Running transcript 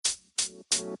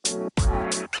Turn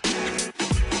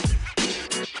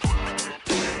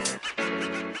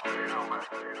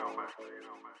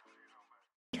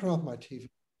off my TV.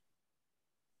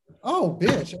 Oh,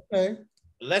 bitch. Okay.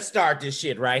 Let's start this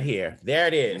shit right here. There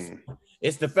it is.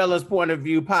 It's the Fellas Point of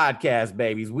View podcast,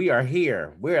 babies. We are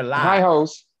here. We're live. Hi,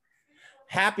 host.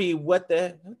 Happy what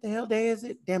the hell day is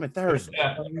it? Damn it,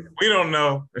 Thursday. We don't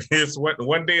know. It's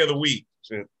one day of the week.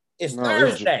 It's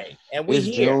Thursday, and it's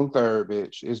June 3rd,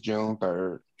 bitch. It's June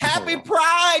 3rd. Happy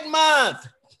Pride Month.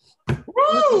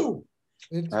 Woo!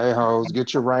 Hey, hoes,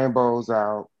 get your rainbows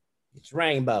out. It's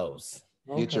rainbows.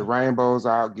 Get your rainbows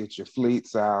out. Get your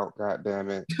fleets out. God damn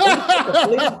it.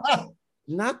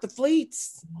 Not the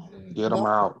fleets. Get them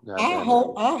out. I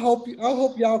hope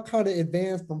y'all kind of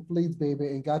advanced from fleets, baby,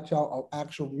 and got y'all an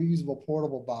actual reusable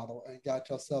portable bottle and got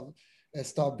yourself and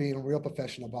start being real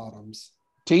professional bottoms.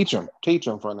 Teach them,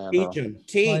 Fernando.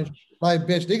 Teach. Like,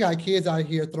 bitch, they got kids out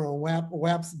here throwing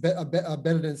WAPs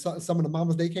better than some of the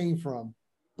mamas they came from.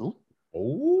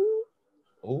 Ooh.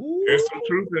 There's some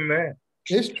truth in that.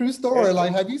 It's true story.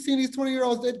 Like, have you seen these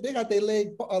 20-year-olds? They got their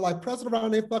leg like pressed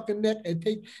around their fucking neck and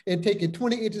take it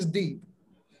 20 inches deep,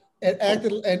 and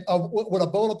acted and with a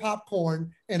bowl of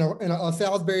popcorn and a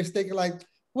Salisbury steak. And like,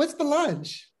 what's for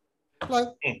lunch? Like,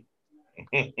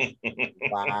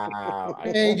 wow.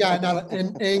 ain't got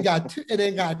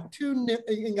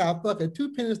fucking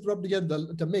two pennies to rub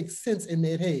together to make sense in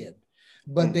their head.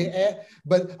 But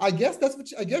but I guess that's what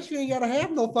I guess you ain't gotta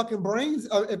have no fucking brains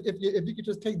if you could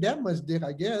just take that much dick,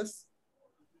 I guess.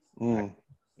 Like,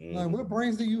 what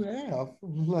brains do you have?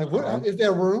 Like, what is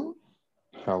there room?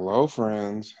 Hello,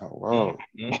 friends. Hello.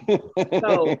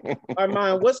 So,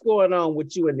 Armand, what's going on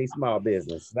with you in these small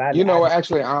business?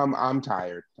 Actually, I'm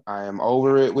tired. I am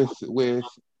over it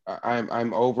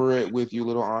I'm over it with you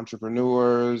little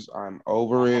entrepreneurs. I'm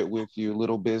over it with you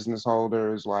little business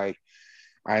holders. Like,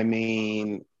 I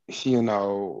mean,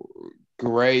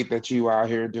 great that you out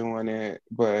here doing it,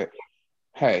 but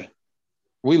hey,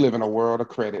 we live in a world of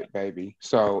credit, baby.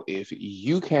 So if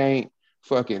you can't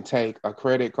fucking take a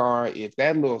credit card, if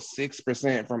that little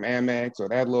 6% from Amex or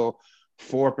that little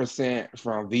 4%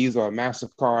 from Visa or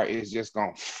MasterCard is just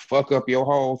gonna fuck up your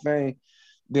whole thing,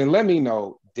 then let me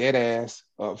know dead ass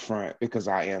up front, because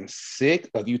I am sick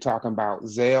of you talking about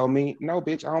Zelle me. No,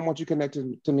 bitch, I don't want you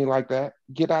connected to me like that.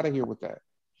 Get out of here with that.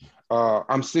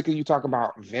 I'm sick of you talking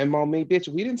about Venmo me, bitch.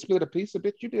 We didn't split a pizza,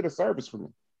 bitch. You did a service for me.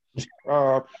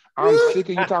 I'm sick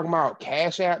of you talking about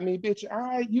Cash App me, bitch.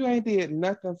 You ain't did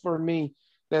nothing for me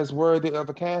that's worthy of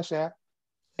a Cash App,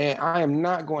 and I am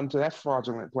not going to that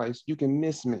fraudulent place. You can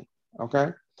miss me,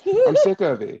 okay? I'm sick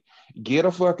of it. Get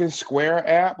a fucking Square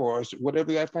app or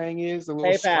whatever that thing is, the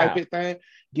little swipe it thing.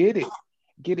 Get it.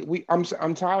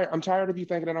 I'm tired. I'm tired of you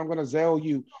thinking that I'm going to Zelle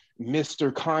you,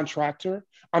 Mr. Contractor.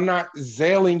 I'm not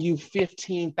Zelling you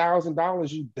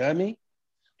 $15,000, you dummy.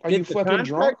 Are you fucking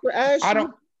drunk? I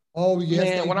don't. Oh yes.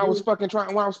 Man, when I was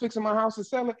fixing my house to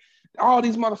sell it, all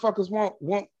these motherfuckers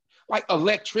want like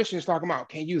electricians talking about,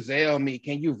 can you Zelle me?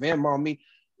 Can you Venmo me?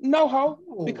 No, ho.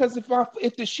 Because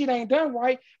if the shit ain't done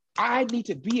right, I need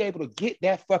to be able to get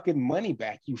that fucking money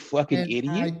back, you fucking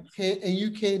idiot.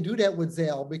 You can't do that with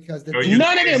Zelle because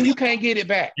none of them you can't get it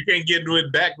back. You can't get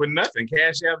it back with nothing.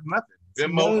 Cash App, nothing.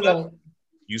 Venmo, nothing.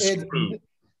 You screwed.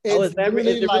 Is it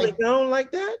really known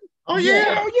like that? Oh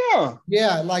yeah.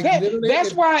 Yeah, like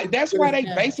that's why they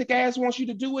basic ass wants you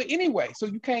to do it anyway. So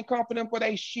you can't come for them for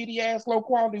their shitty ass low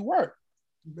quality work.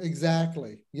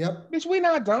 Exactly. Yep. Bitch, we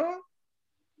not done.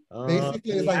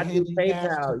 Basically, it's like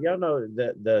PayPal. Y'all know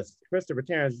the Christopher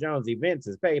Terrence Jones events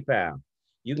is PayPal.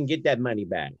 You can get that money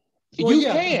back. You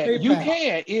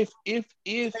can if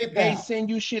they send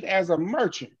you shit as a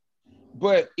merchant.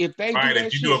 But if they do that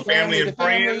if you shit, do a family and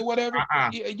friends, or whatever,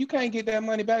 you can't get that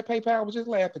money back. PayPal will just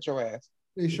laugh at your ass.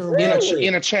 They sure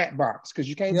in a chat box, because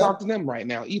you can't talk to them right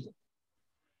now either.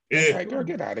 It's like, girl,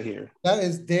 get out of here. That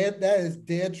is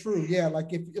dead true. Yeah,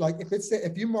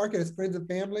 if you market as friends and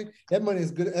family, that money is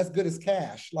good. That's good as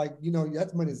cash. Like,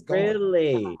 that money is gone.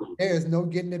 Really? There is no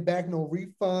getting it back, no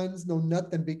refunds, no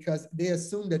nothing, because they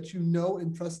assume that you know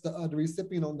and trust the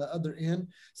recipient on the other end.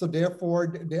 So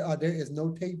therefore, there is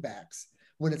no take backs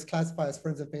when it's classified as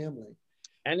friends and family.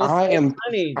 And I am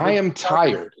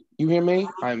tired. You hear me?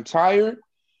 I'm tired.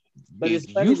 But if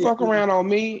you fuck around on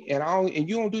me and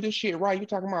you don't do this shit right, you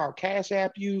talking about Cash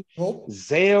App you,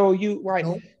 Zelle you, right?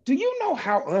 Do you know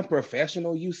how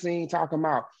unprofessional you seem talking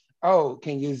about, oh,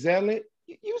 can you Zelle it?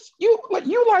 You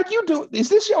do. Is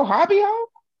this your hobby, ho?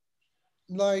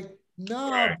 Like,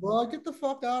 nah, bro, get the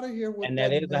fuck out of here with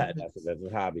that. And that's a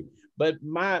hobby. But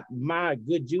my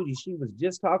good Judy, she was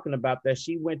just talking about that.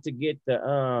 She went to get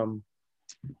the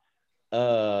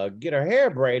get her hair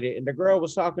braided, and the girl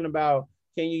was talking about,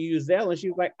 can you use Zelle? And she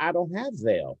was like, I don't have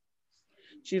Zelle.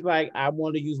 She's like, I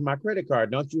want to use my credit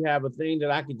card. Don't you have a thing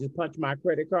that I can just punch my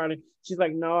credit card in? She's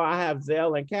like, no, I have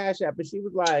Zelle and Cash App. And she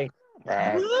was like,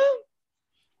 huh?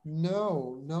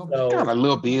 No. What kind of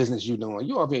little business you doing?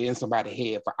 You over here in somebody's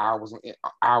head for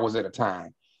hours at a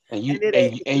time, and you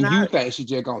think she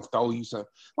just gonna throw you some?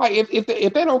 Like if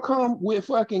they don't come with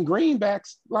fucking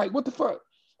greenbacks, like what the fuck?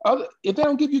 If they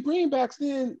don't give you greenbacks,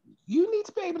 then you need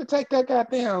to be able to take that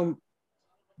goddamn.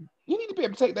 You need to be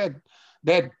able to take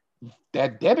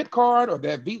that debit card or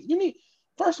that Visa.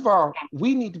 First of all,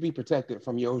 we need to be protected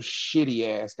from your shitty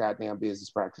ass goddamn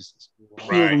business practices.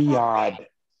 Period. Right.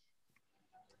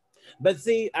 But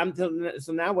see,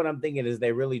 so now what I'm thinking is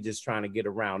they're really just trying to get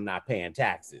around not paying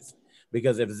taxes,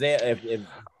 because if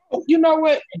you know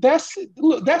what, that's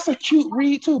a cute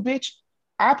read too, bitch.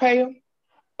 I pay them,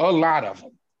 a lot of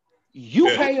them. You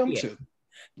pay them too.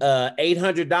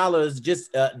 $800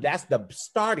 just that's the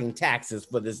starting taxes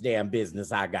for this damn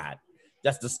business I got.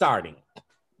 That's the starting.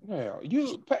 Yeah,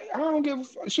 you pay. I don't give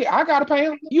a shit. I gotta pay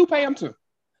them. You pay them too.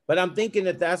 But I'm thinking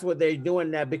that that's what they're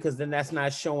doing, that because then that's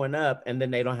not showing up, and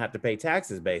then they don't have to pay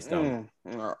taxes based on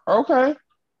it. Okay.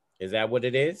 Is that what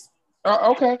it is?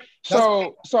 Okay.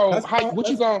 So what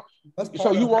you gonna?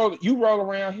 So you roll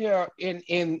around here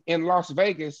in Las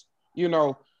Vegas,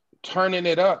 turning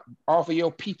it up off of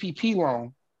your PPP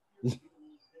loan.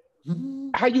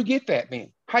 How you get that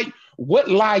then? What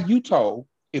lie you told?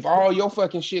 If all your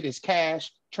fucking shit is cash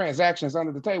transactions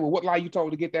under the table, what lie you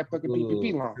told to get that fucking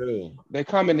PPP loan? True. They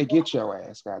coming to get your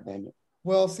ass, goddamn it.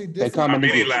 Well, see, how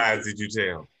many lies did you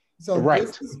tell? So right.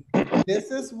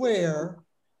 This is where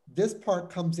this part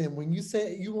comes in. When you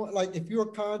say you want, like, if you're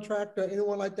a contractor,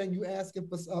 anyone like that, you asking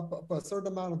for a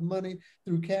certain amount of money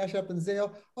through Cash App and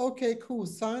Zelle. Okay, cool.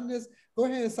 Sign this. Go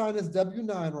ahead and sign this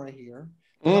W-9 right here.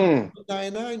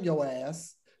 99 your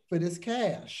ass for this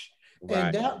cash. Right.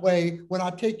 And that way, when I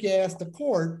take your ass to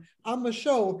court, I'm gonna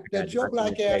show that your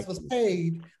black ass was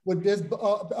paid with this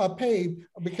paid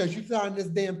because you signed this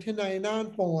damn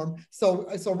 1099 form. So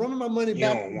run my money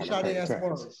back and shot ass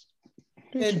work.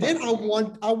 And then I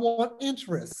want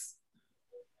interest.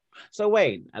 So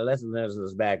wait, let's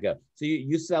back up. So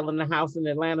you selling the house in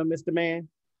Atlanta, Mr. Man?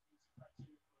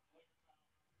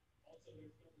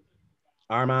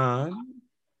 Armand?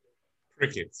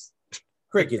 Crickets,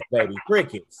 baby,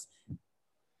 crickets.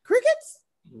 Crickets?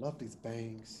 Love these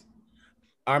bangs.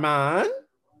 Armand?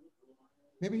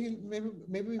 Maybe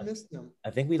we missed him. I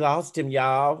think we lost him,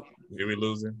 y'all. Did we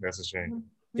lose him? That's a shame.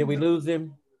 Did we lose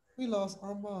him? We lost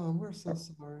Armand. We're so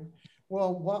sorry.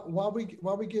 Well, while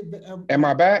we get. Am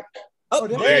I back? Oh,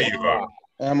 there you are.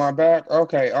 Am I back?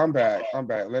 Okay, I'm back.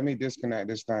 Let me disconnect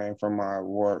this thing from my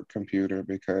work computer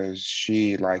because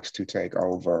she likes to take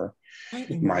over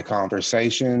my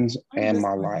conversations and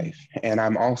my life. And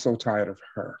I'm also tired of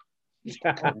her.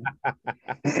 I'm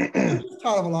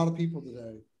tired of a lot of people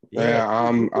today. Yeah,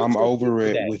 I'm over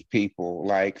it with people.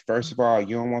 Like, first of all,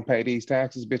 you don't want to pay these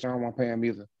taxes, bitch. I don't want to pay them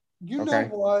either. You know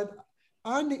what?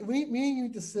 Me and you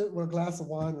need to sit with a glass of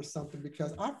wine or something,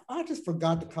 because I just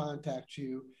forgot to contact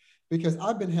you because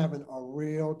I've been having a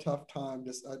real tough time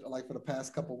this like for the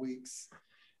past couple of weeks.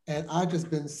 And I've just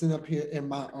been sitting up here in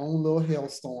my own little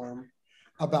hailstorm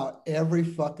about every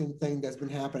fucking thing that's been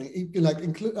happening. Like,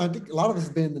 I think a lot of it's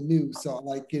been in the news. So,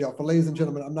 like, for ladies and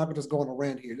gentlemen, I'm not gonna just go on a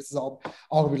rant here. This is all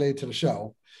related to the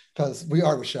show, because we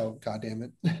are the show. God damn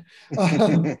it!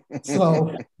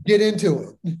 So get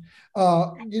into it.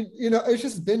 It's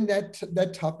just been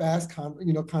that tough ass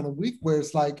kind of week where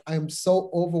it's like I'm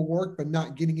so overworked but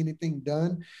not getting anything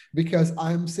done because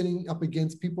I'm sitting up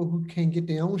against people who can't get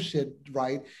their own shit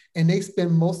right, and they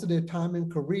spend most of their time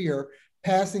and career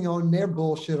passing on their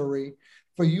bullshittery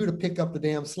for you to pick up the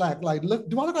damn slack. Like, look,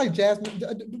 do I look like Jasmine?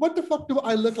 What the fuck do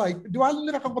I look like? Do I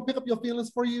look like I'm gonna pick up your feelings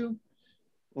for you?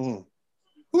 Who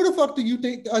the fuck do you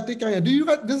think I think I am?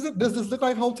 Does this look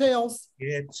like hotels?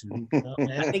 I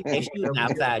think they shooting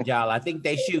outside, y'all. I think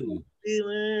they shooting.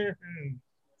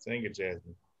 Sing it,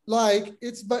 Jasmine. Like,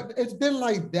 it's been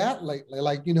like that lately.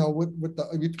 Like, with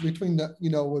the between the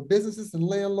with businesses and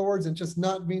landlords and just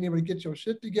not being able to get your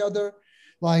shit together.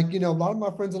 Like, a lot of my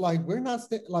friends are like, we're not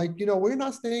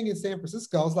staying in San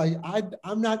Francisco. I was like,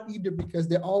 I'm not either, because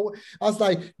I was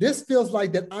like, this feels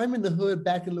like that I'm in the hood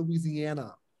back in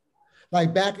Louisiana,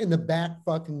 like back in the back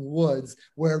fucking woods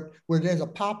where there's a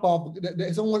pop off,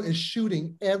 someone is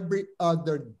shooting every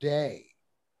other day.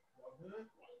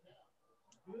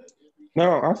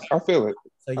 No, I feel it.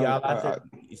 So y'all,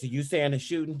 so you saying they're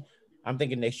shooting? I'm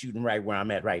thinking they're shooting right where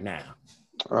I'm at right now.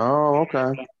 Oh,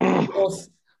 okay.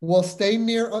 Well, stay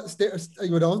near.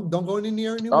 Don't go any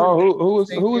near anywhere. Oh,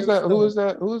 Stay who near is that? Who stove. is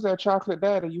that? Who is that chocolate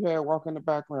daddy you had walking in the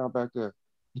background back there?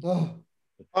 Oh,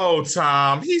 Oh,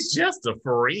 Tom, he's just a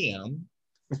friend.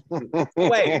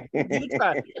 Wait,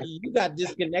 you got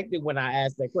disconnected when I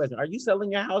asked that question. Are you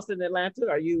selling your house in Atlanta?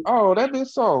 Are you? Oh, that bitch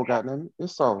sold, goddamn it.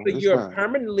 It's sold. So It's you're done.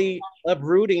 permanently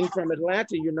uprooting from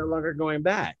Atlanta. You're no longer going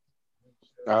back.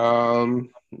 I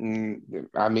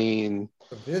mean,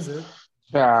 a visit.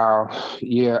 child,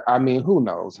 yeah, I mean, who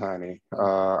knows, honey?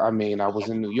 I mean, I was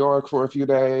in New York for a few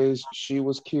days. She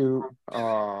was cute.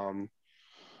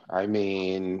 I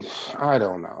mean, I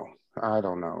don't know. I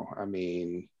don't know. I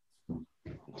mean,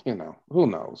 who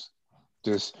knows?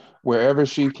 Just wherever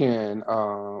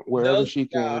No, she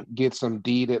can get some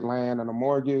deeded land and a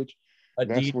mortgage, a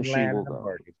that's deed where in she land will and a go.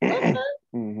 mortgage. Okay,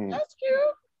 Hmm. that's cute.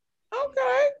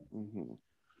 Okay. Hmm.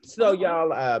 So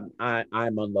y'all,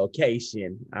 I'm on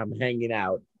location. I'm hanging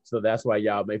out. So that's why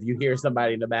y'all, if you hear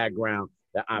somebody in the background,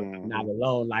 that I'm not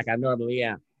alone like I normally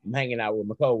am. I'm hanging out with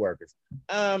my coworkers.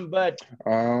 But Oh,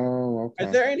 are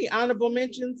okay. there any honorable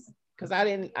mentions? Because I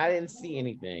didn't see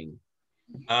anything.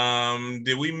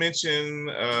 Did we mention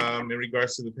in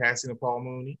regards to the passing of Paul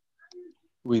Mooney?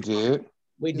 We did.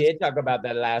 We did talk about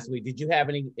that last week. Did you have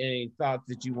any thoughts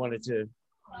that you wanted to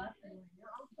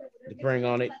bring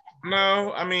on it?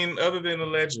 No, I mean, other than a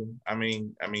legend. I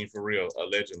mean, for real, a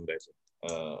legend.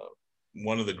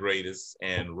 One of the greatest,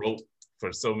 and wrote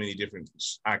for so many different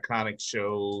iconic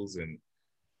shows and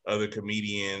other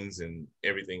comedians and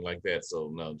everything like that.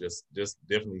 So no, just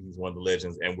definitely he's one of the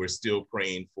legends, and we're still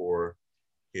praying for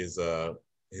his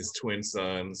twin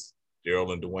sons,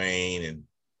 Daryl and Dwayne, and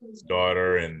his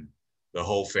daughter, and the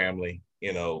whole family.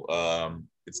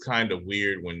 It's kind of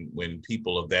weird when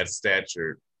people of that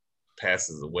stature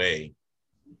passes away.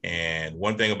 And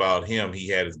one thing about him, he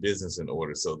had his business in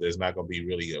order, so there's not going to be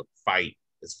really a fight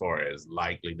as far as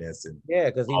likeliness and Yeah,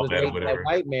 because he all was that or dating that whatever.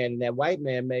 white man, and that white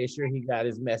man made sure he got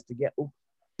his mess together.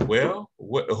 Well,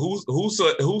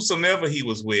 whosoever he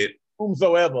was with,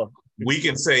 Whomsoever. we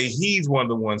can say he's one of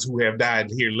the ones who have died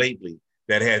here lately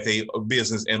that had their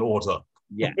business in order.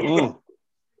 Yeah.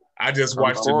 I just Come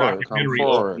watched a forward, documentary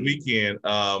over the weekend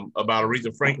about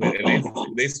Aretha Franklin,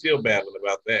 and they still battling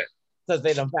about that. Because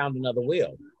they done found another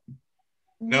will.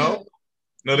 No,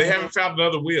 they haven't found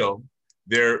another will.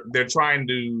 They're trying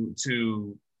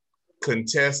to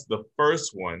contest the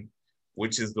first one,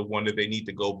 which is the one that they need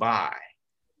to go by.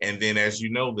 And then, as you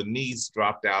know, the niece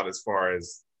dropped out as far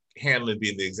as handling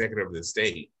being the executive of the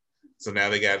estate. So now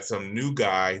they got some new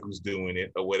guy who's doing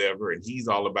it or whatever, and he's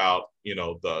all about,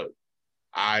 the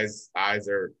I's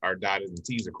are dotted and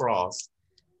T's are crossed.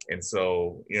 And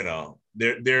so,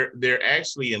 they're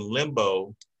actually in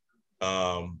limbo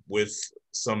with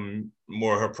some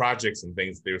more of her projects and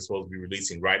things they were supposed to be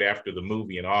releasing right after the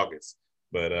movie in August.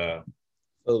 But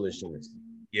foolishness.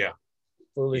 Yeah.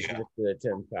 Foolishness to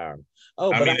attempt power.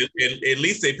 Oh, at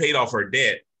least they paid off her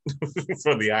debt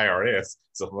for the IRS.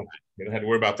 So you don't have to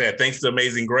worry about that. Thanks to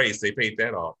Amazing Grace, they paid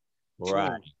that off.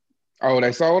 Right. Oh,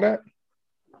 they sold that?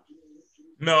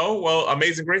 No, well,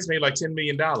 Amazing Grace made like $10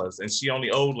 million, and she only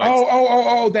owed like.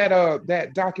 That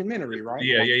documentary, right?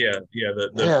 Yeah.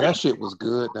 That shit was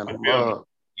good.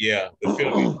 Yeah, the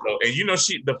film.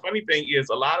 And the funny thing is,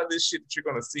 a lot of this shit that you're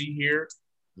gonna see here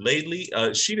lately,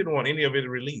 she didn't want any of it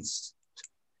released.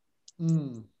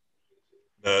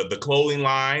 The clothing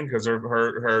line, because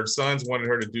her sons wanted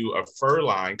her to do a fur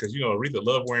line, because Aretha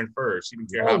loved wearing fur. She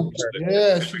didn't care how much.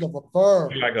 Yeah, she loved a fur.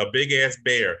 Like a big ass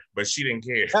bear, but she didn't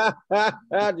care.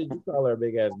 How did you call her a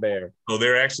big ass bear? So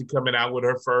they're actually coming out with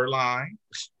her fur line,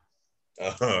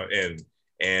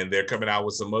 and they're coming out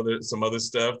with some other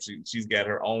stuff. She's got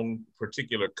her own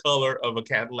particular color of a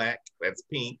Cadillac that's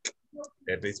pink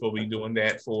that they're supposed to be doing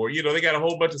that for. They got a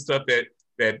whole bunch of stuff that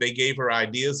they gave her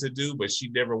ideas to do, but she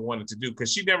never wanted to do,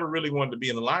 because she never really wanted to be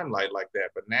in the limelight like that.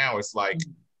 But now it's like,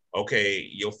 okay,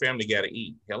 your family got to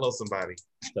eat. Hello, somebody.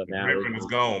 So now Reverend is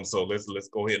gone, so let's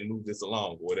go ahead and move this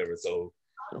along or whatever. So,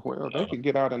 well, they could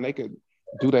get out and they could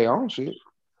do their own shit.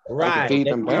 Right. They could feed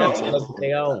them dancers.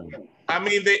 They own. I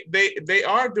mean, they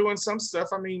are doing some stuff.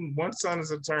 I mean, one son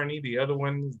is an attorney, the other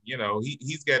one,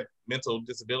 he's got mental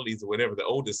disabilities or whatever. The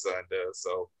oldest son does.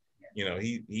 So,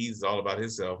 he's all about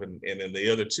himself, and then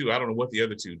the other two, I don't know what the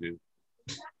other two do,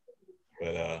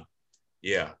 but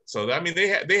yeah. So I mean, they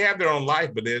have their own life,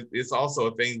 but it's also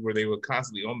a thing where they were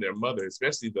constantly on their mother,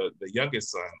 especially the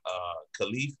youngest son,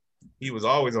 Khalif. He was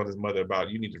always on his mother about,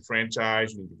 you need to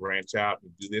franchise, you need to branch out,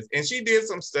 and do this. And she did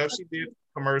some stuff. She did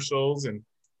commercials and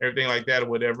everything like that or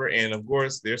whatever. And of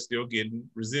course, they're still getting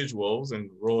residuals and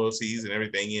royalties and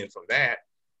everything in from that.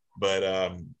 But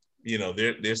you know,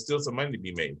 there's still some money to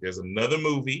be made. There's another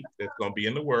movie that's going to be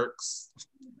in the works.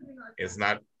 It's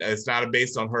not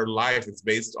based on her life. It's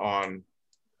based on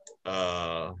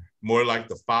more like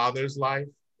the father's life.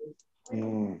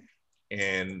 And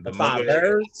the mother.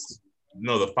 Fathers?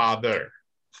 No, the father.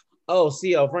 Oh,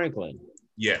 C.L. Franklin.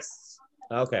 Yes.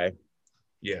 Okay.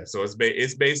 Yeah, so it's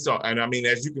based on, and I mean,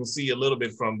 as you can see a little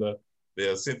bit from the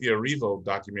Cynthia Erivo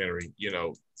documentary, you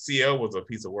know, CL was a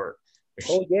piece of work.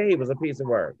 Oh yeah, he was a piece of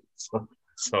work.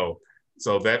 So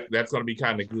that's going to be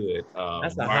kind of good.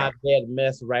 That's a hotbed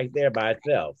mess right there by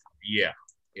itself. Yeah.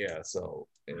 So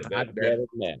hotbed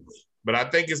mess. But I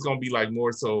think it's going to be like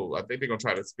more so. I think they're going to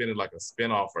try to spin it like a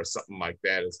spinoff or something like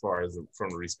that, as far as from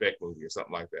the Respect movie or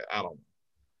something like that. I don't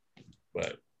know,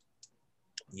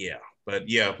 but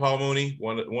yeah, Paul Mooney,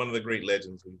 one of the great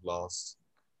legends we've lost.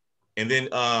 And then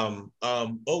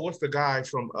what's the guy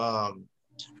from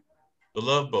The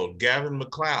Love Boat, Gavin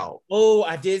MacLeod. Oh,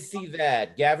 I did see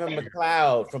that. Gavin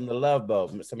MacLeod from The Love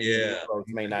Boat. Some of you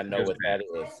folks may not know what that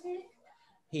is.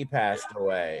 He passed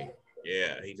away.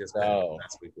 Yeah, he just passed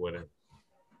last week with him.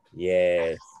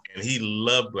 Yes. And he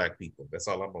loved Black people. That's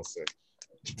all I'm gonna say.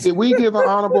 Did we give an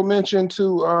honorable mention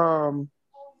to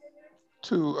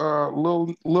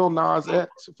Lil Nas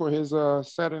X for his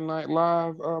Saturday Night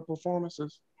Live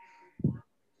performances?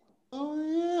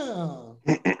 Oh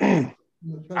yeah.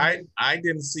 I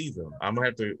didn't see them. I'm gonna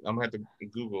have to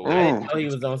Google. I didn't know he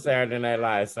was on Saturday Night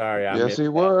Live. Sorry, yes, he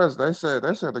was. They said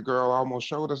the girl almost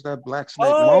showed us that black snake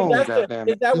moan. Goddamn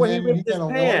it! Is that where he ripped his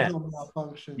pants?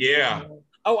 Yeah.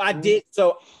 Oh, I did.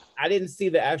 So I didn't see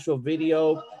the actual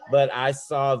video, but I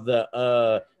saw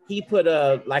the he put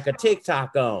a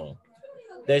TikTok on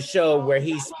that showed where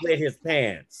he split his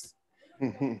pants.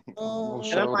 Showed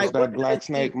us that black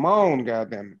snake moan.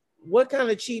 Goddamn it! What kind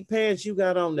of cheap pants you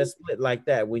got on that split like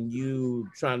that when you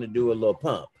trying to do a little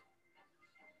pump?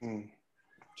 He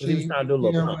was trying to do a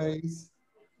little pump. It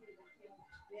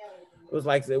was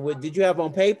like, did you have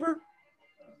on paper?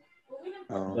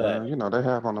 You know, they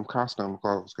have on them costume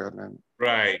clothes, goddamn.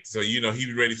 Right. So, you know, he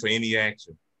was ready for any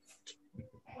action.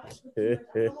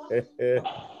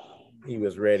 He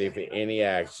was ready for any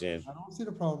action. I don't see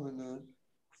the problem in that.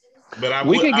 But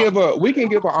we can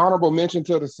give an honorable mention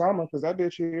to the summer because that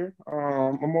bitch here.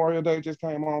 Memorial Day just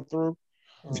came on through.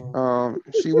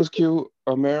 She was cute.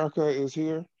 America is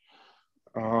here.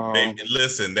 Baby,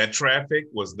 listen, that traffic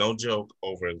was no joke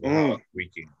over the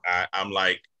weekend. I'm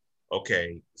like,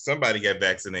 okay, somebody got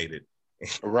vaccinated.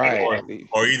 Right.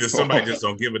 or either somebody just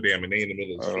don't give a damn and they in the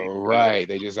middle of the street. Right.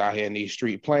 They just out here in these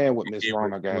streets playing with Miss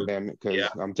Rona, goddamn it. Because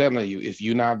I'm telling you, if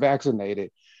you're not vaccinated,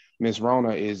 Miss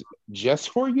Rona is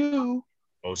just for you.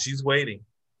 Oh, she's waiting.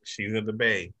 She's in the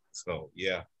bay. So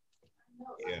yeah.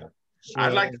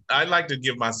 Sure. I'd like to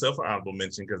give myself an honorable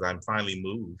mention because I'm finally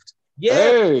moved. Yeah,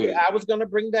 hey. I was gonna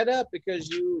bring that up because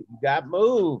you got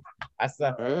moved. I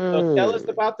said, so tell us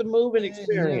about the moving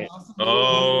experience.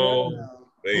 Oh,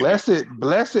 baby.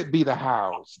 Blessed be the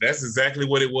house. That's exactly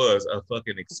what it was, a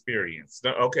fucking experience.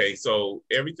 Okay, so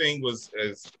everything was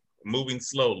moving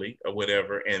slowly or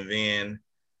whatever, and then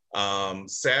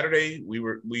Saturday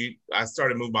I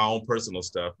started moving my own personal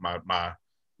stuff, my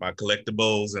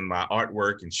collectibles and my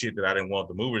artwork and shit that I didn't want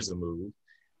the movers to move.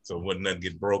 So it wouldn't nothing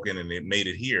get broken, and it made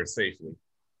it here safely.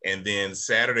 And then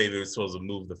Saturday, they were supposed to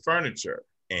move the furniture.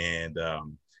 And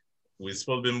we were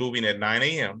supposed to be moving at 9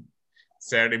 a.m.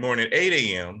 Saturday morning at 8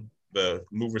 a.m., the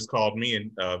movers called me,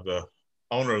 and the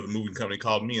owner of the moving company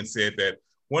called me and said that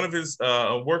one of his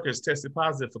workers tested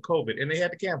positive for COVID, and they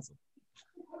had to cancel.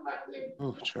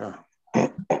 Oh, child.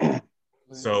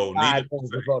 So 5 minutes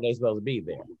before they're supposed to be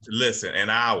there. Listen, an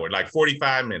hour, like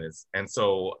 45 minutes. And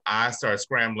so I started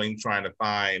scrambling, trying to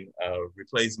find a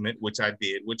replacement, which I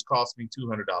did, which cost me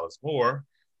 $200 more.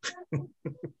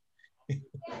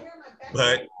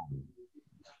 But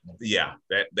yeah,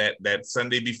 that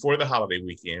Sunday before the holiday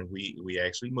weekend, we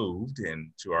actually moved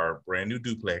into our brand new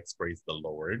duplex, praise the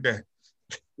Lord.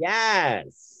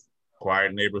 Yes.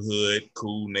 Quiet neighborhood,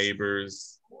 cool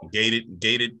neighbors.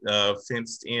 Gated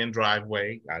fenced in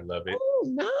driveway. I love it. Oh,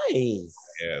 nice.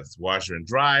 Yes, washer and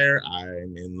dryer.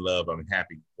 I'm in love. I'm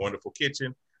happy. Wonderful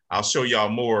kitchen. I'll show y'all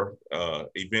more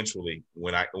eventually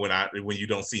when you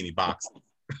don't see any boxes.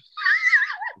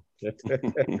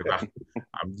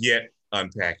 I'm yet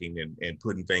unpacking and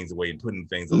putting things away and putting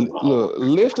things away. Look,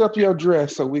 lift up your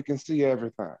dress so we can see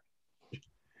everything.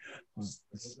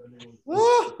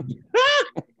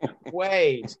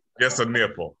 Wait. Just a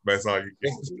nipple. That's all you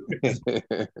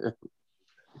can.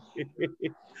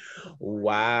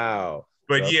 Wow.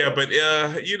 But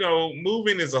you know,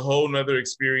 moving is a whole nother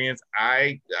experience.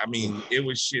 I mean, it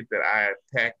was shit that I had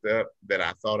packed up that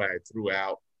I thought I had threw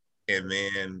out. And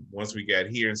then once we got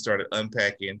here and started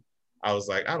unpacking, I was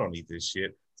like, I don't need this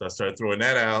shit. So I started throwing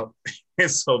that out. And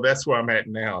so that's where I'm at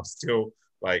now. I'm still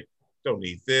like, don't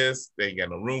need this. They ain't got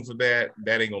no room for that.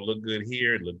 That ain't gonna look good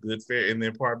here. It look good fair in the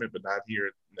apartment, but not here.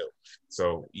 No.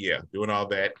 So yeah, doing all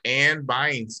that and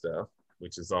buying stuff,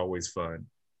 which is always fun,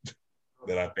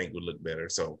 that I think would look better.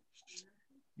 So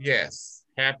yes,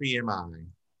 happy am I.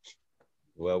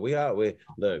 Well, we all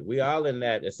in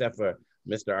that, except for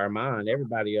Mr. Armand.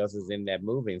 Everybody else is in that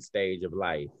moving stage of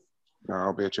life. No,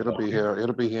 bitch, it'll be here.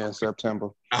 It'll be here in September.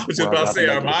 I was just about to say,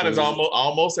 Armand is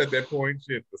almost at that point.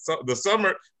 Shit, the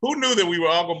summer. Who knew that we were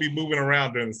all gonna be moving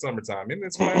around during the summertime? Isn't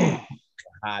this funny?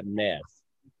 Hot mess.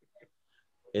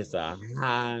 It's a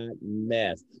hot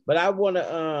mess. But I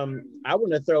wanna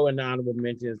throw in honorable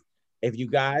mentions. If you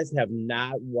guys have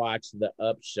not watched the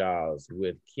Upshaws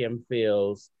with Kim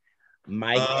Fields,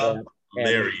 Mike Epps,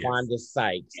 and Wanda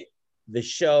Sykes, the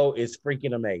show is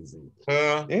freaking amazing.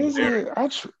 Is it?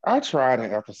 I tried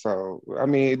an episode. I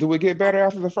mean, do it get better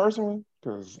after the first one?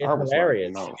 Because I was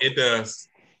hilarious. Like, no. It does.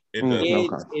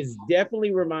 It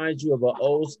definitely reminds you of an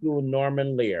old school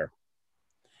Norman Lear.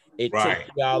 It took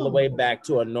you all the way back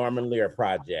to a Norman Lear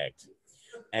project.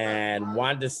 And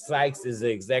Wanda Sykes is the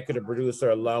executive producer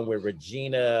along with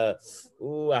Regina.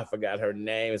 Ooh, I forgot her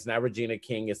name. It's not Regina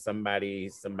King. It's somebody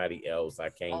else. I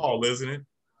can't. Hall, isn't it?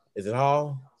 Is it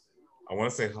Hall? I want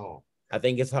to say Hall. I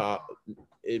think it's Hall,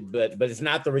 but it's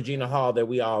not the Regina Hall that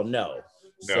we all know.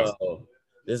 No. So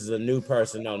this is a new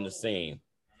person on the scene.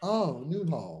 Oh, new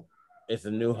Hall. It's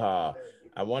a new Hall.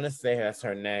 I want to say that's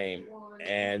her name.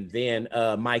 And then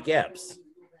Mike Epps.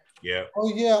 Yeah.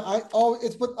 Oh yeah.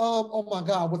 It's with oh my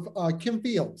God, with Kim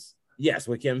Fields. Yes,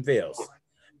 with Kim Fields.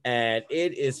 And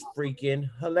it is freaking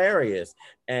hilarious.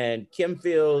 And Kim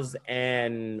Fields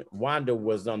and Wanda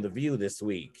was on The View this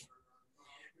week.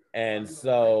 And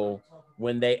so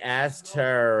when they asked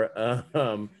her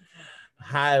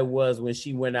how it was when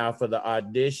she went out for the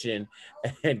audition,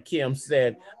 and Kim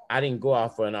said, I didn't go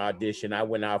out for an audition. I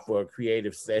went out for a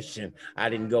creative session. I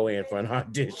didn't go in for an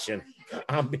audition.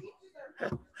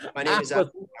 My name is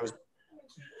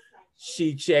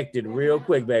She checked it real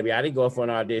quick, baby. I didn't go for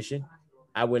an audition.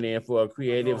 I went in for a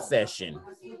creative session.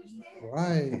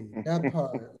 Right, that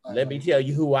part. Let me tell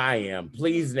you who I am.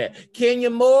 Please, Kenya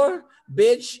Moore,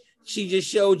 bitch. She just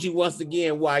showed you once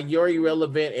again why you're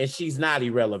irrelevant and she's not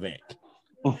irrelevant.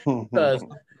 Because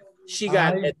she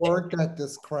got worked at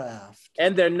this craft.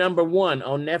 And they're number one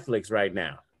on Netflix right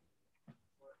now.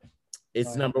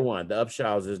 It's number one. The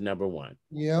Upshaws is number one.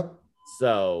 Yep.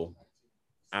 So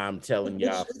I'm telling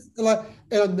y'all. Like,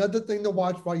 and another thing to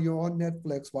watch while you're on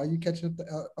Netflix, while you catch up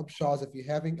the Upshaws, if you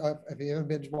haven't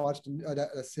binge watched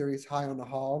a series High on the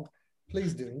Hog,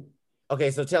 please do. Okay,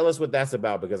 so tell us what that's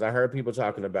about, because I heard people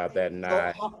talking about that. And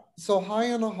so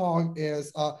High on the Hog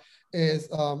is a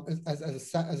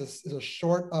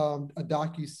short a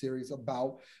docu-series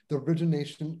about the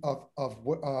origination of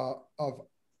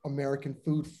American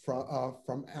food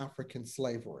from African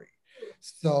slavery.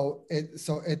 It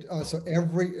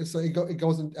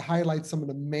goes and highlights some of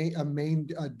the main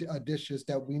dishes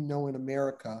that we know in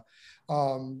America,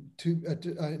 dial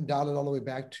it all the way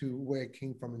back to where it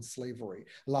came from in slavery.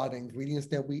 A lot of the ingredients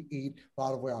that we eat, a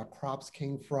lot of where our crops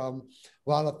came from, a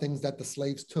lot of things that the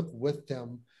slaves took with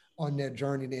them on their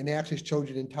journey. And they actually showed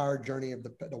you the entire journey of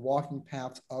the walking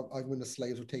paths of when the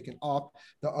slaves were taken off,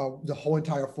 the whole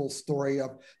entire full story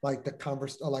of like the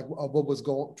what was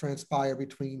going transpire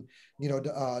between, you know,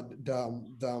 the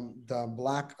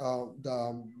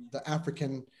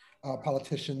African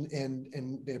politician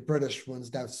and the British ones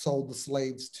that sold the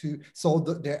slaves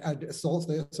sold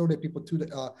their people to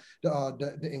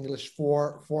the English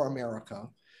for America.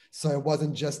 So it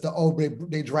wasn't just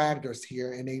they dragged us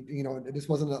here, and they, you know, this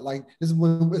wasn't like, this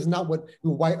is not what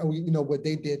white, you know, what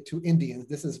they did to Indians.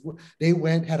 This is what they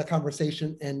went, had a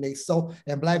conversation, and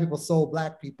black people sold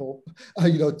black people,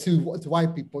 you know, to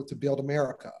white people to build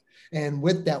America. And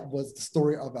with that was the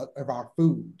story of our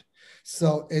food.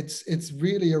 So it's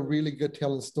really a really good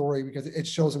telling story, because it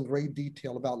shows in great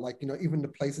detail about, like, you know, even the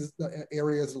places, the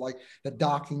areas like the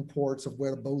docking ports of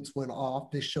where the boats went off.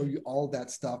 They show you all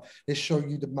that stuff. They show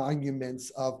you the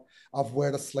monuments of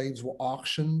where the slaves were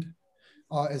auctioned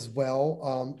as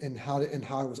well, and how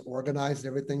it was organized and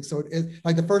everything. So it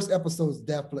like the first episode is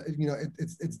definitely, you know,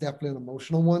 it's definitely an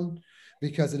emotional one,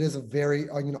 because it is a very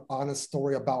you know, honest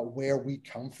story about where we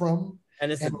come from.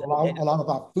 And a lot of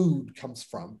our food comes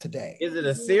from today. Is it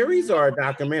a series or a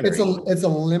documentary? It's a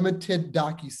limited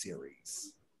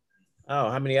docu-series. Oh,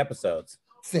 how many episodes?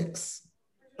 6.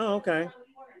 Oh, okay.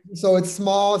 So it's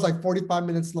small. It's like 45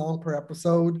 minutes long per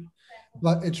episode.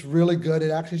 but it's really good.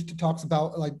 It actually talks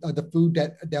about like the food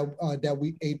that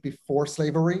we ate before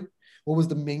slavery. What was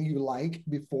the menu like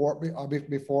before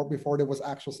there was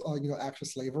actual actual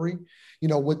slavery? You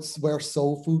know, where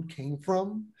soul food came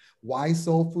from, why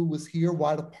soul food was here,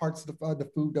 why the parts of the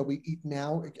food that we eat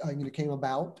now came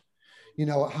about. You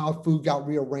know, how food got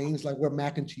rearranged, like where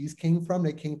mac and cheese came from.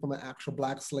 They came from an actual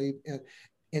black slave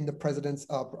in the president's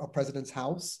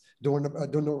house during the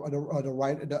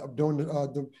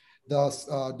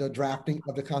drafting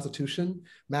of the Constitution.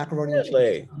 Macaroni and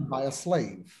cheese by a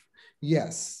slave.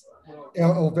 Yes,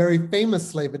 a very famous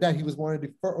slave. At that, he was one of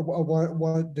the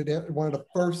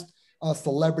first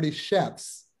celebrity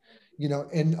chefs, you know,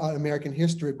 in American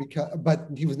history. But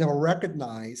he was never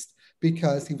recognized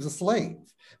because he was a slave.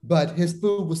 But his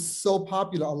food was so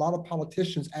popular, a lot of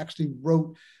politicians actually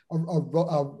wrote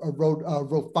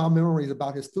fond memories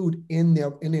about his food in their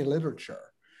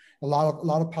literature. A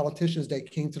lot of politicians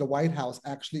that came to the White House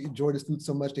actually enjoyed his food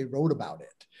so much they wrote about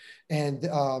it, and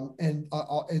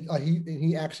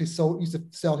he actually used to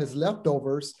sell his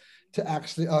leftovers to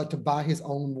actually to buy his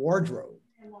own wardrobe.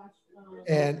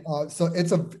 And so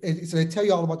they tell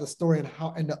you all about the story and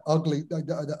how and the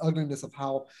ugliness of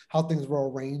how things were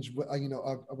arranged with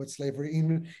with slavery,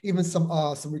 even some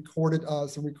recorded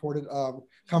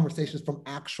conversations from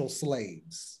actual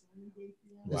slaves.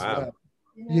 Wow. Well.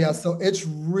 Yeah, so it's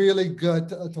really good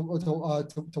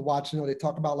to watch. You know, they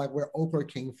talk about like where okra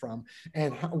came from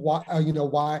and how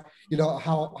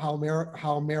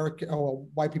American or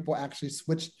white people actually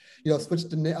switched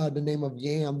the name of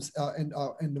yams and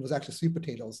it was actually sweet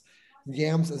potatoes.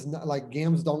 Yams is not like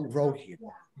yams don't grow here.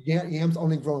 Yams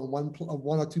only grow in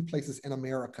one or two places in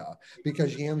America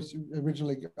because yams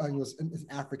originally was an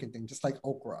African thing, just like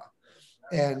okra.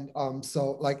 And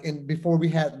so like, and before we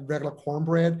had regular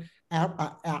cornbread,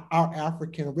 our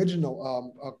African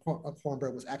original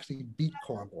cornbread was actually beet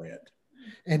cornbread.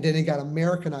 And then it got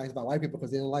Americanized by white people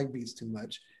because they didn't like beets too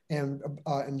much. And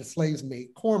the slaves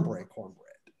made cornbread.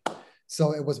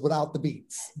 So it was without the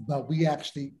beets, but we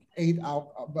actually ate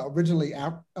originally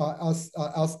us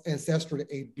ancestrally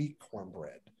ate beet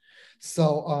cornbread.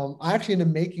 So I actually ended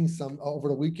up making some over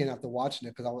the weekend after watching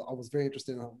it because I was very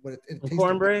interested in what it tasted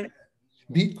cornbread. Like.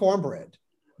 Beet cornbread.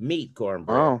 Meat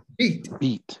cornbread. Oh,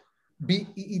 beet.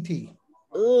 B-E-E-T.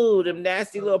 Ooh, them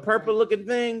nasty little purple looking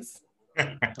things.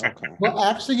 Okay. Well,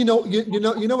 actually, you know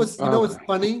what's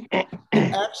funny? It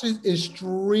actually is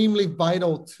extremely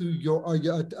vital to your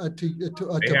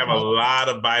They have a lot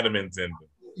of vitamins in them.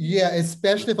 Yeah,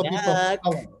 especially for people of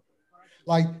color.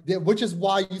 Like, which is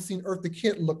why you seen Eartha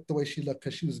Kitt look the way she looked,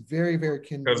 because she was very, very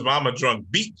kindred. Because Mama drunk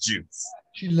beet juice.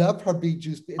 She loved her beet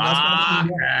juice. And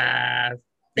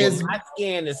that's my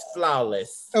skin is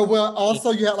flawless. Well,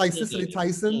 also you had like Cicely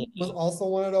Tyson was also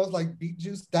one of those, like beet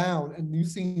juice down, and you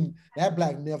seen that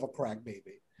black never crack,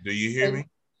 baby. Do you hear me?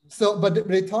 So, but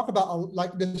they talk about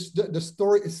like this. The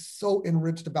story is so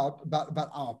enriched about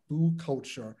our food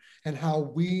culture and how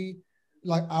we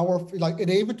like and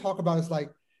they even talk about it's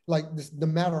like this, no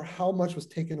matter how much was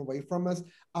taken away from us,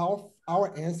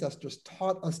 our ancestors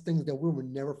taught us things that we will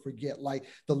never forget. Like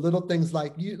the little things,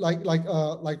 like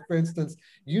for instance,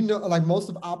 like most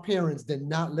of our parents did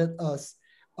not let us,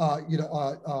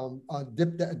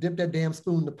 dip that damn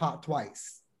spoon in the pot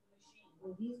twice.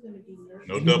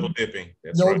 No double dipping.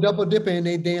 That's no right. double dipping in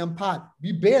their damn pot.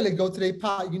 You barely go to their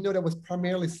pot. You know that was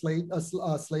primarily slave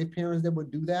parents that would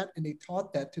do that, and they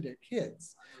taught that to their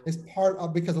kids. It's part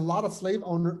of because a lot of slave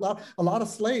owners, a lot of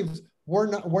slaves were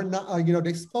not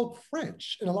they spoke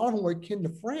French, and a lot of them were akin to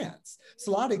France.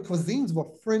 So a lot of their cuisines were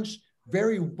French,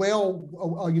 very well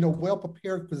well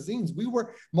prepared cuisines.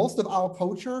 Most of our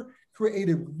culture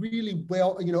created really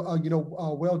well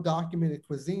well documented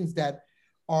cuisines that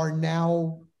are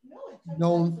now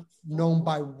known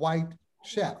by white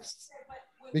chefs,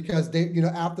 because they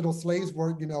after those slaves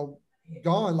were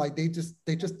gone, like they just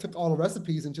took all the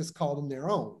recipes and just called them their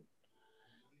own.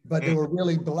 But they were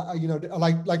really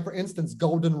like for instance,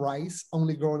 golden rice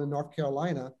only grown in North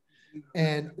Carolina,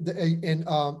 and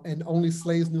only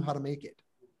slaves knew how to make it.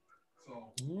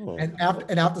 And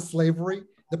after slavery,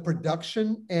 the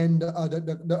production and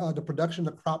the production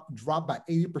of the crop dropped by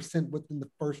 80% within the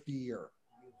first year.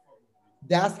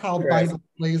 That's how vital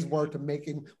slaves were to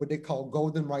making what they call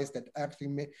golden rice that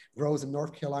actually grows in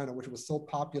North Carolina, which was so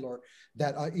popular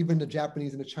that even the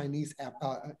Japanese and the Chinese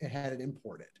had it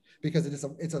imported, because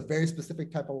it's a very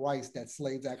specific type of rice that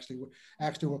slaves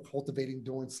actually were cultivating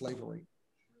during slavery.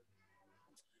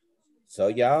 So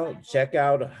y'all check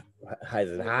out, is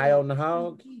it High on the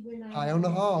Hog? Eye on the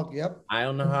Hog. Yep. Eye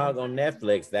on the Hog on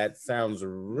Netflix. That sounds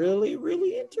really,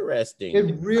 really interesting.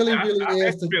 It really, really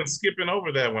I've is. been skipping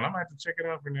over that one. I'm gonna have to check it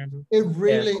out, Fernando. It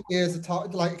really is a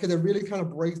talk, like, because it really kind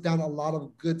of breaks down a lot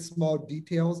of good small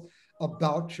details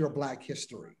about your Black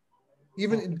history,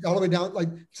 even all the way down, like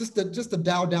just to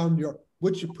dial down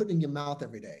what you're putting in your mouth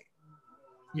every day.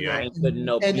 I ain't putting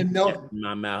no beef in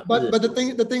my mouth. But the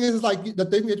thing is like we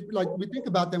think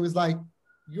about them is like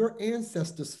your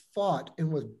ancestors fought and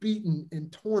was beaten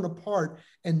and torn apart,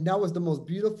 and that was the most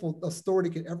beautiful story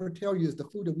they could ever tell you is the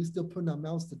food that we still put in our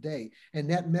mouths today, and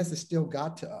that message still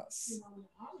got to us.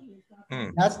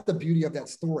 That's the beauty of that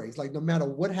story. It's like no matter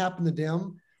what happened to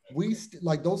them,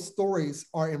 like those stories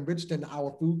are enriched in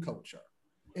our food culture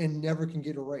and never can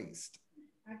get erased.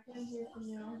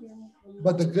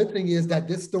 But the good thing is that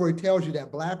this story tells you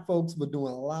that Black folks were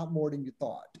doing a lot more than you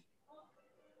thought.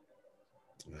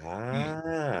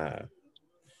 There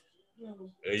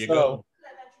you go.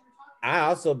 I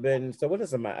also been, so what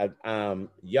is my,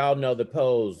 y'all know the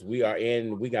Pose. We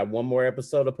got one more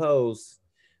episode of Pose.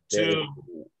 Two.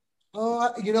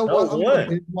 You know what? I'm going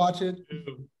to watch it.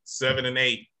 7 and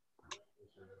 8.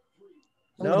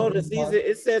 No,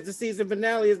 it says the season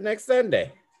finale is next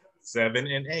Sunday. 7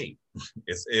 and 8.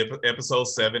 It's episode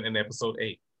 7 and episode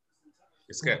 8.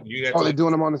 They're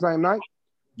doing them on the same night?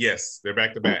 Yes, they're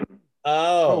back to back.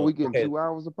 Oh, we getting 2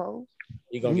 hours of Pose?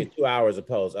 You're gonna get 2 hours of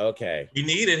Pose. Okay. We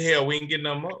need it. Hell, we ain't getting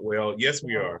no more. Well, yes,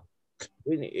 we are.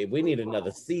 We need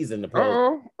another season to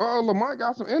Pose. Lamont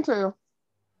got some intel.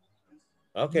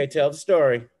 Okay, tell the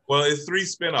story. Well, it's 3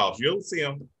 spinoffs. You'll see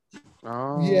them.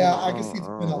 Yeah, I can see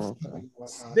spinoffs.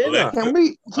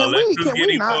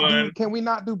 Can we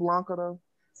not do Blanca though?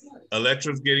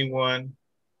 Electra's getting one.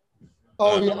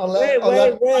 Oh yeah,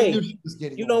 wait.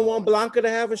 You don't want Blanca to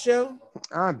have a show?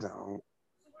 I don't.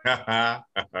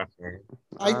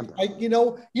 You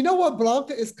know what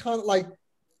Blanca is kind of like,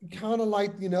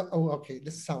 oh, okay,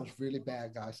 this sounds really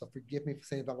bad, guys, so forgive me for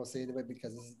saying if I'm gonna say it anyway,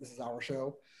 because this is our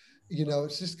show. You know,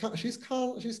 she's kind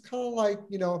of like,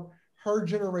 you know, her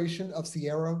generation of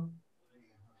Sierra.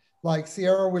 Like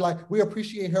Sierra, we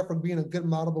appreciate her for being a good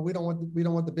model, but we don't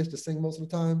want the bitch to sing most of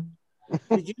the time.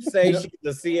 Did you say she's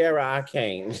the Sierra I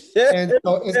came? And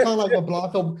so it's kind of like a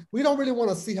Blanca. We don't really want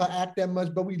to see her act that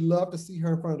much, but we love to see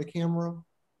her in front of the camera.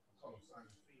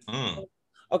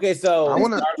 Okay, so I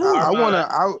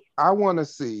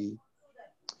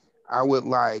would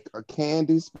like a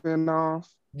Candy spinoff.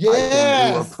 Yeah. I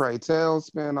can do a Pray Tell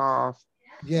spinoff.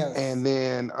 Yes. And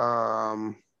then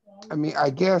I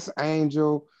guess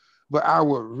Angel, but I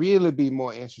would really be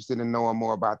more interested in knowing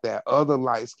more about that other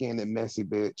light-skinned and messy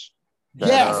bitch.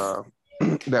 That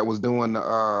was doing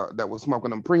that was smoking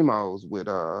them primos with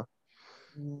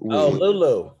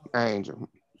Lulu. Angel.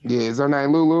 Yeah, is her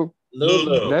name Lulu?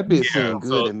 Lulu. That bitch seemed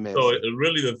good and messy. So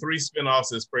really the 3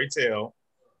 spinoffs is Pray Tell,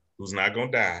 who's not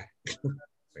gonna die.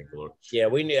 Thank the Lord. Yeah,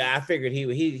 we knew. I figured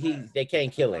they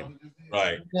can't kill him.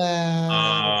 Right.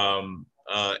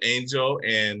 Angel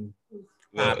and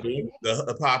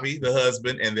the Poppy, the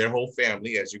husband, and their whole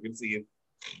family, as you can see.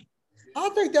 I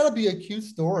think that'll be a cute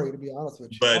story, to be honest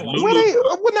with you. But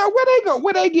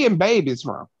where they getting babies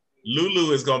from?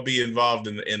 Lulu is gonna be involved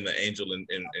in the Angel and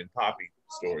Poppy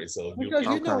story. So because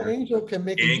Angel can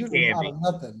make a unit out of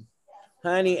nothing.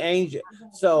 Honey Angel.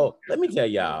 So let me tell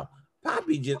y'all,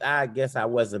 Poppy I guess I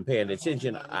wasn't paying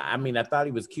attention. I mean, I thought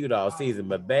he was cute all season,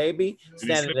 but baby,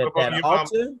 standing at that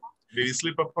altar. Did he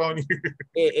slip up on you?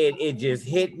 it just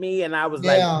hit me, and I was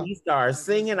like, when he started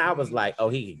singing, I was like, oh,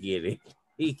 he could get it.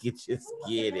 He could just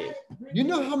get it. You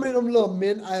know how many of them little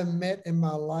men I've met in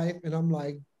my life, and I'm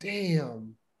like,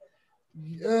 damn.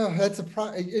 Yeah, that's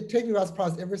it takes me by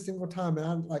surprise every single time.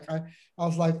 And I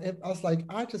was like,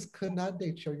 I just could not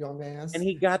date your young ass. And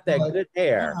he got that good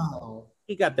hair. Wow.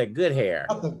 He got that good hair.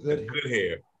 Got the good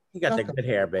hair. He got that good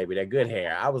hair, baby. That good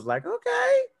hair. I was like,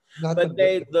 okay. But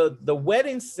the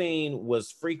wedding scene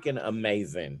was freaking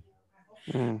amazing.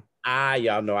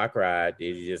 Y'all know I cried.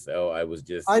 It was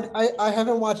just. I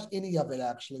haven't watched any of it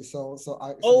actually.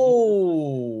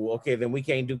 Okay, then we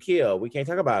can't do Kill. We can't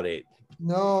talk about it.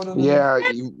 No. Yeah,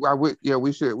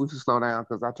 we should slow down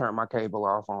because I turned my cable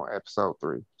off on episode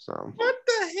 3. So. What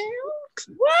the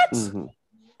hell? What? Mm-hmm.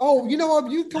 Oh, you know what?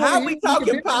 How we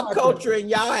talking pop culture and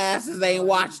y'all asses ain't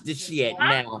watched the shit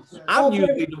now? I'm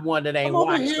usually the one that ain't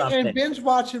watched something. And binge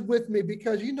watch it with me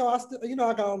because I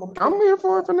got all them. I'm here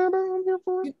for it, Fernando. I'm here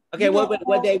for it. Okay,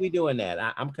 what day we doing that?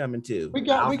 I'm coming too. We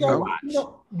got. Might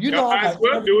as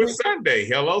well do it Sunday.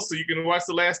 Hello, so you can watch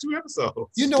the last 2 episodes.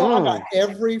 I got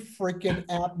every freaking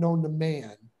app known to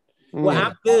man. Well,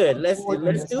 I'm good. Let's Bored in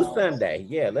let's this do house. Sunday.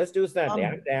 Yeah, let's do Sunday.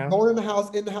 I'm I'm down. going in the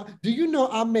house. Do you know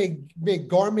I make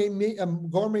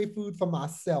gourmet food for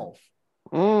myself?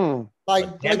 Like,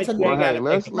 But damn it, you Well, ain't hey, gotta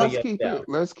make it for yourself.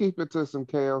 let's keep it to some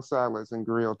kale salads and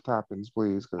grilled toppings,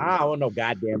 please, I because don't want no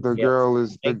goddamn the kale. the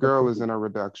Make the girl is food. in a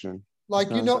reduction. Like,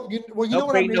 Okay. you know Don't what I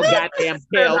bring made. no goddamn Man,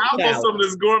 kale I want some salad. of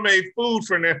this gourmet food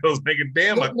Fernando's making.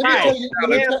 Damn, a Let me Right. tell you.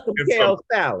 Damn some kale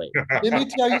salad. Let me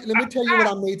tell you what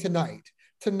I made tonight.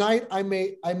 Tonight I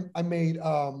made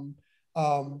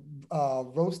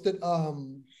roasted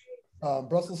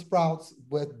Brussels sprouts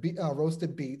with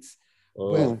roasted beets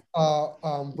with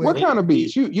What kind of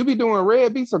beets? You be doing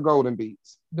red beets or golden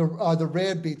beets? the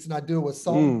red beets, and I do it with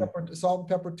salt and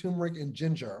pepper, turmeric, and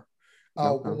ginger, with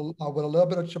a little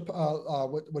bit of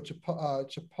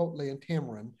chipotle and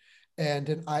tamarind, and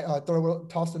then I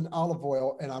toss in olive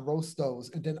oil and I roast those,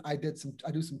 and then I do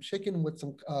some chicken with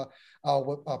some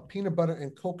peanut butter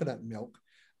and coconut milk,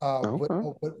 with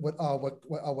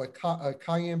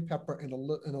cayenne pepper and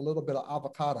a little bit of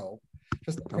avocado,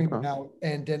 just to cream it out,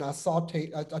 and then I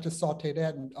just saute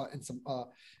that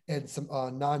and some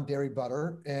non-dairy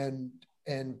butter and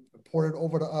pour it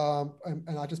over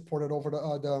and I just poured it over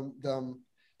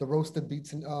the roasted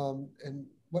beets and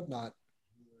whatnot,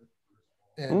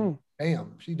 and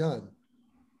bam, she done.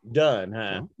 Done,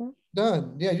 huh?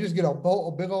 Done. Yeah, you just get a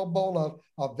big old bowl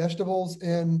of vegetables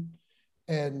and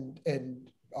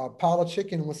pile of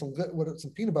chicken with some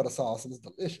peanut butter sauce, and it's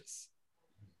delicious.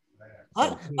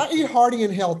 I eat hearty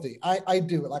and healthy. I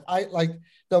do. Like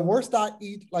the worst I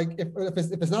eat, like if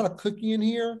it's not a cookie in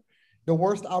here, the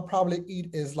worst I'll probably eat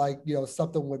is like,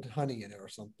 something with honey in it or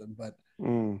something. But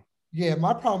yeah,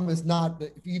 my problem is not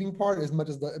the eating part as much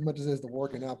as it is the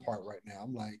working out part right now.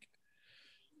 I'm like,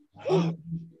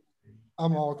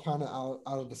 I'm all kind of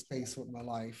out of the space with my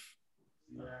life.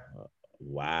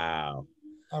 Wow.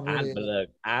 Look,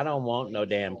 I don't want no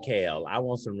damn kale. I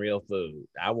want some real food.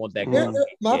 I want that.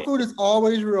 My food is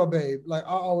always real, babe. Like,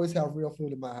 I always have real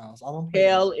food in my house. I don't.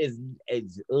 Kale is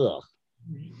ugh.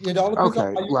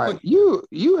 Okay, like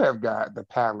you have got the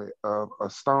palate of a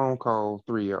stone cold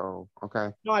 3-year-old. Okay.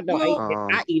 No, I don't.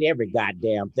 I eat every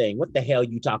goddamn thing. What the hell are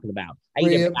you talking about? I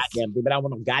eat every goddamn thing, but I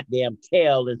want no goddamn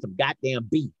kale and some goddamn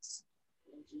beets.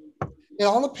 It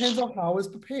all depends on how it's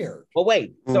prepared. But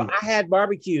wait, so I had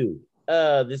barbecue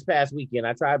this past weekend.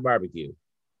 I tried barbecue.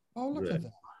 Oh, look at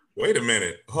that. Wait a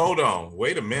minute. Hold on.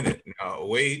 Wait a minute. Now,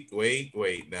 wait.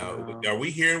 Now, are we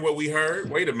hearing what we heard?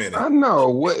 Wait a minute. I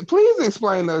know. Please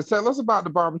explain us. Tell us about the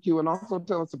barbecue, and also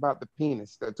tell us about the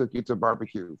penis that took you to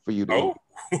barbecue for you to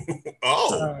eat.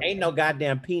 Ain't no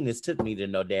goddamn penis took me to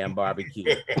no damn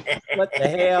barbecue. What the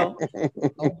hell?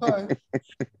 Okay.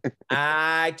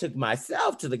 I took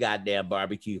myself to the goddamn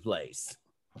barbecue place.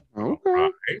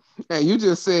 Okay. And you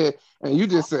just said,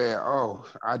 oh,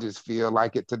 I just feel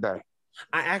like it today.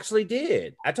 I actually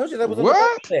did. I told you that was on the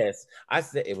bucket list. I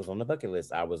said it was on the bucket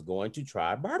list. I was going to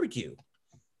try barbecue.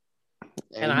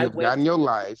 And you've gotten your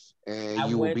life, and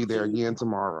you will be there again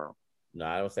tomorrow. No,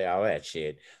 I don't say all that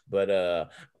shit.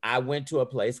 But I went to a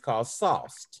place called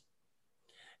Sauced.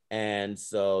 And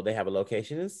so they have a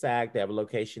location in Sac, they have a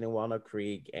location in Walnut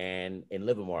Creek and in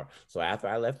Livermore. So after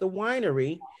I left the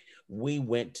winery, we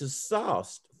went to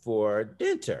Sauced for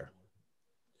dinner.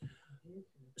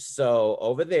 So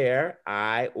over there,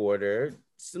 I ordered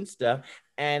some stuff,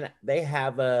 and they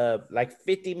have like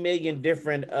 50 million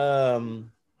different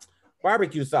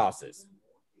barbecue sauces.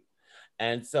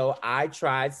 And so I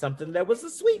tried something that was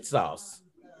a sweet sauce,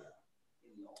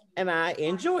 and I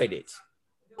enjoyed it.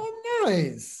 Oh,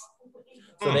 nice.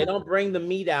 So they don't bring the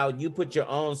meat out. You put your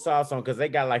own sauce on, because they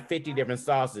got like 50 different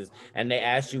sauces, and they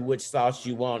ask you which sauce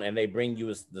you want, and they bring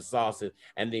you the sauces,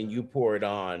 and then you pour it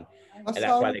on. And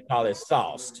that's why they call it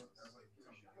sauced.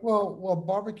 Well,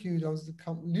 barbecue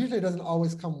usually doesn't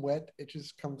always come wet. It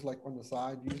just comes like on the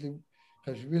side, usually,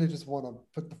 because you really just want to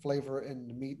put the flavor in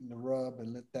the meat and the rub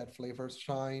and let that flavor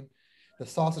shine. The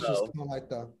sauce is just kind of like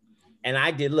the. And I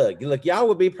did look, y'all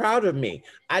would be proud of me.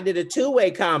 I did a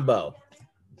two-way combo.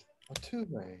 A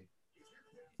two-way.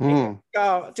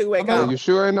 Two-way combo. You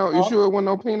sure it wasn't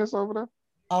no penis over there?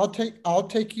 I'll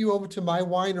take you over to my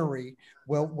winery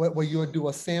where you'll do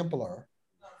a sampler,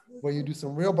 where you do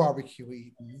some real barbecue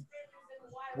eating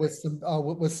with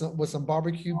some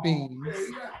barbecue beans.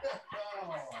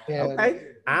 And okay,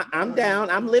 I'm down.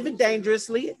 I'm living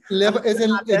dangerously.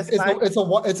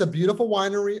 It's a beautiful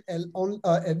winery in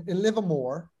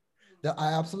Livermore that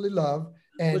I absolutely love.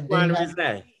 And which winery is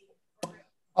that?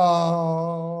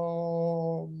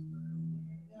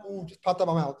 Just popped out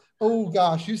my mouth. Oh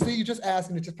gosh, you just asked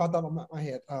and it just popped out of my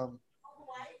head.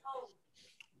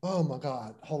 Oh my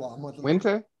God, hold on.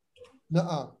 Winter?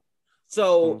 Nuh-uh.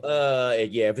 So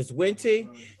yeah, if it's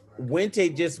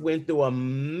Wente just went through a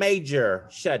major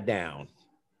shutdown.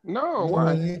 No, No,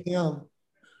 why? it ain't them.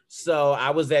 So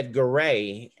I was at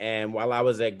Garay, and while I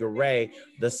was at Garay,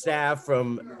 the staff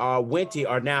from Wente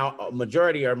are now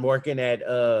majority are working at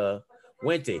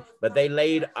Wente, but they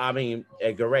laid, I mean,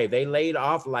 at Garay, they laid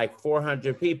off like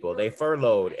 400 people. They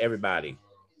furloughed everybody.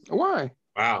 Why?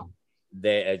 Wow.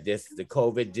 They the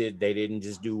COVID they didn't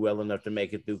just do well enough to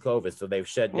make it through COVID, so they've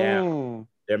shut down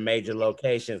their major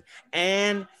locations.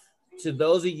 And to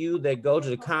those of you that go to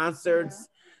the concerts,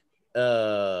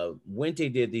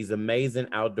 Wente did these amazing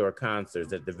outdoor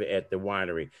concerts at the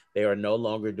winery. They are no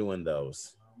longer doing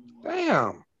those.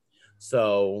 Damn.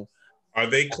 So are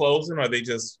they closing or are they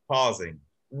just pausing?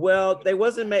 Well,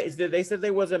 they said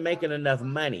they wasn't making enough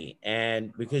money,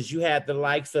 and because you had the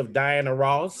likes of Diana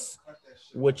Ross,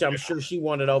 which I'm sure she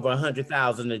wanted over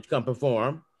 100,000 to come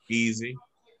perform. Easy.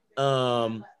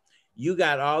 You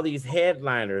got all these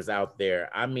headliners out there.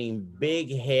 I mean,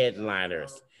 big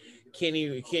headliners.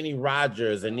 Kenny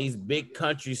Rogers and these big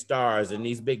country stars and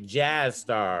these big jazz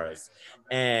stars.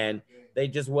 And they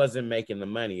just wasn't making the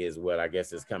money is what I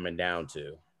guess is coming down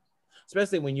to.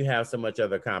 Especially when you have so much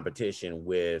other competition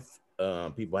with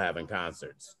people having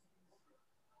concerts.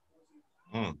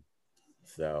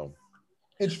 So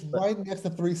it's right next to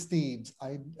Three Steves.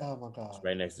 Oh my God. It's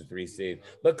right next to Three Steves.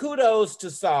 But kudos to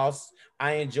Sauce.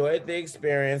 I enjoyed the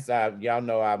experience. Y'all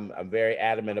know I'm very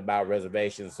adamant about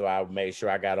reservations, so I made sure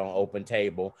I got on open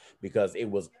table because it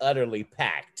was utterly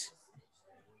packed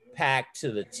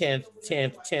to the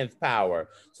 10th power.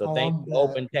 So thank you,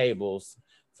 Open Tables,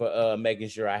 for making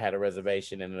sure I had a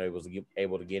reservation and I was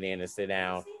able to get in and sit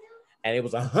down. And it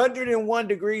was 101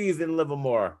 degrees in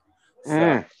Livermore.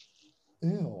 So,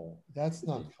 ew, that's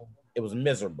not cool. It was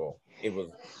miserable.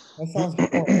 That sounds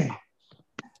horrible.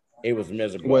 It was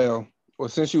miserable. Well,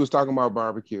 since you was talking about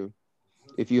barbecue,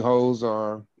 if you hoes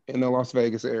are in the Las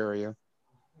Vegas area,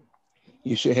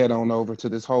 you should head on over to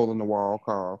this hole in the wall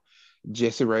called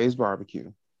Jessie Rae's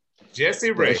Barbecue.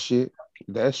 Jessie Rae.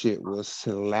 That shit was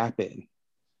slapping.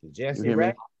 Jessie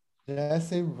Rae?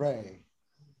 Jessie Rae.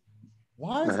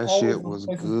 Why is that shit was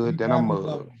good than a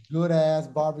mug. Good ass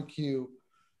barbecue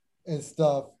and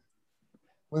stuff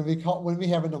when we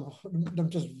having them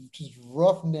just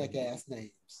roughneck ass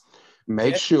names.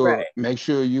 Make sure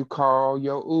you call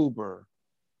your Uber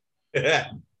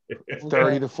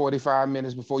 30 to 45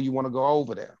 minutes before you want to go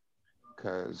over there.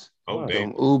 Because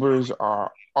them Ubers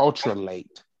are ultra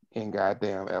late in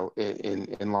goddamn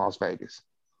in Las Vegas.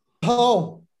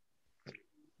 Oh.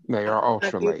 They are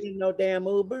ultra late. No damn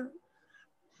Uber.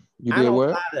 You did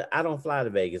what? I don't fly to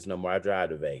Vegas no more. I drive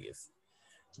to Vegas.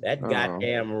 That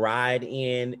goddamn ride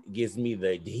in gives me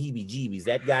the heebie-jeebies.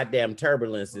 That goddamn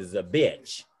turbulence is a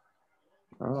bitch.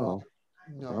 Oh.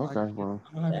 No, okay, well.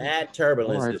 That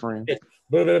turbulence is I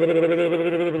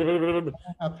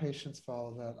have patience for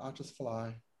all that. I'll just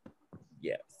fly.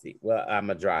 Yeah, see, well, I'm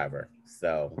a driver,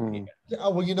 so. Yeah,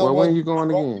 well, you know what? When are you going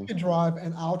again? You can drive,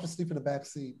 and I'll just sleep in the back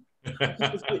seat.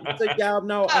 So y'all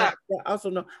know, I also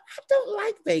know, I don't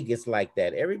like Vegas like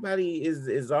that. Everybody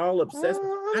is all obsessed.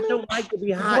 I don't like to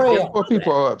be hot. Well,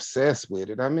 people are obsessed with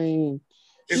it. I mean,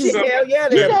 hell yeah,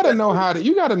 you gotta know how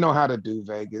to do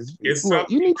Vegas. Look,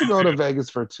 you need to go to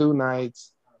Vegas for 2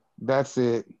 nights. That's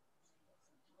it.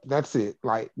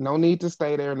 Like, no need to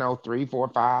stay there 3, 4,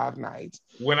 5 nights.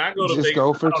 When I go to Vegas,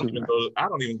 go for I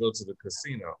don't even go to the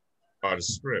casino or the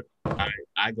strip.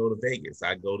 I go to Vegas.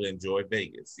 I go to enjoy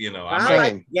Vegas. You know, I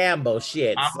like gamble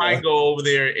shit. I might go over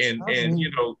there and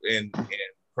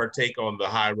partake on the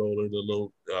high roller, the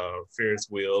little Ferris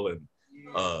wheel, and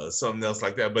something else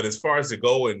like that. But as far as to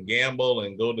go and gamble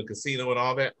and go to the casino and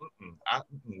all that,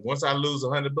 once I lose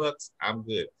 $100, I'm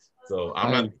good. So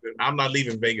I'm not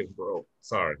leaving Vegas, bro.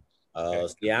 Sorry.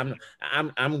 Yeah,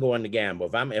 I'm going to gamble.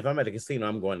 If I'm at a casino,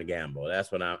 I'm going to gamble.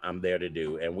 That's what I'm there to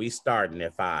do. And we starting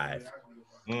at 5.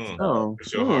 Well,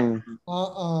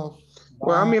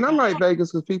 I mean, I like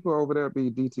Vegas because people over there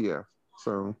be DTF.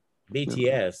 So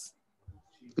BTS.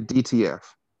 DTF.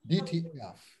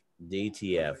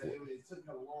 DTF.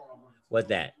 What's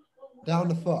that? Down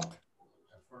the fuck.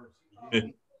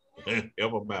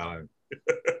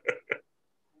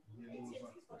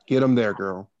 Get them there,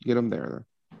 girl. Get them there.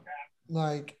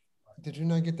 Like, did you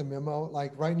not get the memo?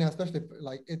 Like right now, especially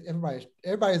like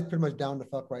everybody's pretty much down the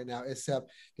fuck right now. Except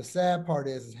the sad part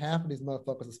is half of these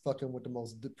motherfuckers is fucking with the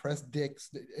most depressed dicks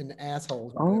and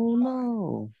assholes. Oh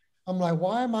no! I'm like,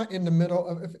 why am I in the middle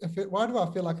of why do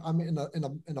I feel like I'm in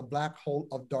a black hole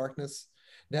of darkness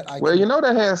that I Well, can you know,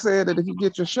 they have said that if you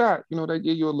get your shot, you know, they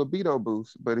give you a libido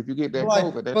boost. But if you get that like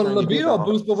COVID, that but thing be libido gone.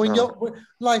 boost, but when So, you're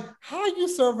like, how are you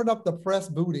serving up the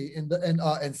pressed booty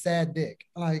and sad dick?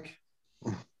 Like,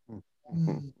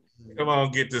 mm, Come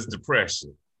on, get this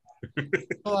depression.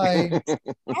 like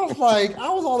I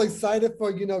was all excited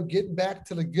for getting back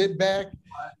to the good back.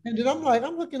 And then I'm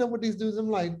looking at what these dudes, I'm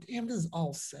like, damn, this is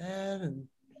all sad and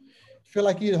feel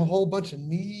like you need a whole bunch of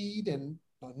need and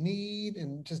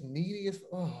just needy as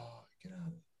get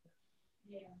out.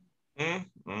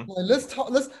 Mm-hmm. Like, let's talk.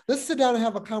 Let's sit down and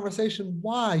have a conversation.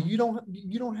 Why you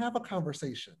don't have a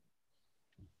conversation?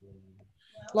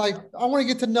 Like, I want to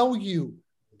get to know you,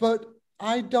 but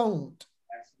I don't.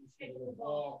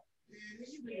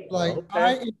 Like, Okay.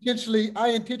 I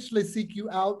intentionally seek you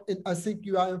out and I seek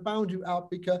you out and found you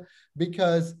out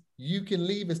because you can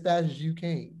leave as fast as you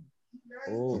came.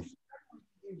 Ooh.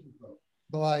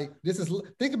 But like,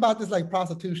 think about this like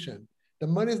prostitution. The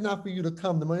money is not for you to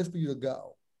come. The money is for you to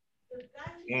go.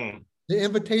 Mm. The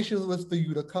invitation was for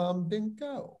you to come, then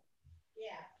go.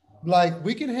 Like,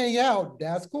 we can hang out,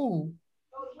 that's cool,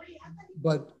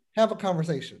 but have a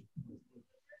conversation.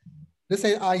 This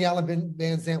ain't Ayala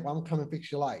Van Zandt, well, I'm coming to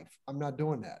fix your life. I'm not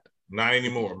doing that. Not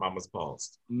anymore. Mama's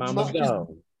paused. Mama's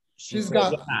gone. She's said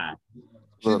got. goodbye.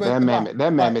 look, that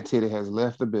mammoth titty has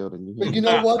left the building. You But hear you me?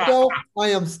 know what though? I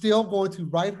am still going to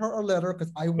write her a letter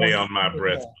because I Lay want on my to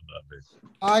breath, her. beloved.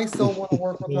 I so want to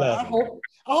work with her. Love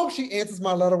I hope she answers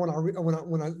my letter when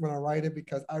I write it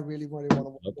because I really want to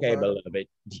work Okay, with her. beloved.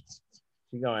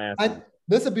 She's gonna answer.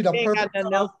 This would be the Ain't got perfect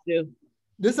nothing time. else to do.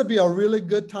 This would be a really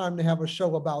good time to have a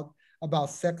show about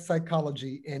sex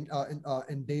psychology and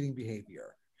dating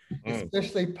behavior,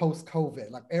 especially post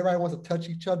COVID. Like, everybody wants to touch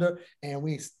each other, and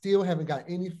we still haven't got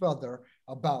any further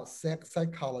about sex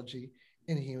psychology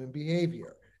and human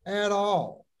behavior at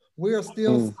all. We are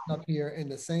still sitting up here in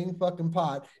the same fucking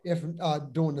pot, if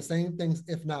doing the same things,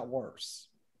 if not worse.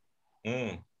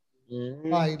 Mm.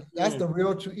 Like, that's the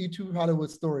real true E2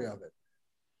 Hollywood story of it.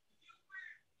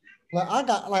 Like, I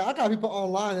got people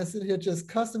online that sit here just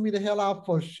cussing me the hell out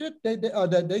for shit that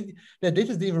they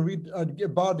just didn't even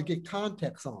get bothered to get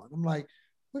context on. I'm like,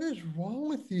 what is wrong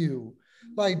with you?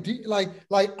 Like,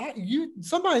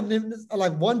 somebody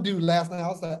like one dude last night. I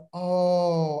was like,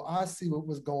 oh, I see what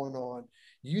was going on.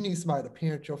 You need somebody to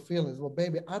parent your feelings. Well,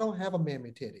 baby, I don't have a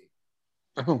mammy titty.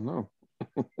 Oh no.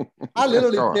 I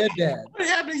literally said that. What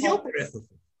happened to your breath?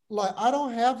 Like, I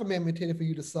don't have a mammy titty for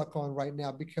you to suck on right now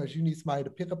because you need somebody to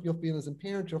pick up your feelings and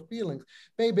parent your feelings.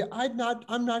 Baby, I'm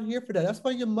not here for that. That's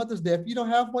why your mother's there. If you don't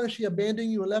have one and she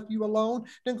abandoned you and left you alone,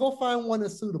 then go find one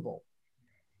that's suitable.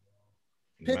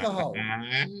 Pick a hoe.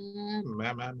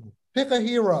 Pick a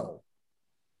hero.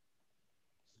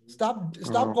 Stop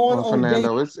going on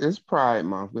Fernando, dates. it's Pride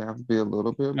Month. We have to be a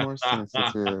little bit more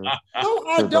sensitive. No,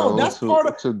 I don't. That's part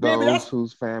of those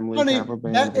whose families have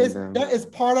abandoned them. That is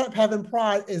part of having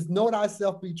pride. Is know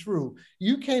thyself, be true.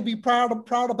 You can't be proud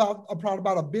about a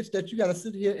bitch that you got to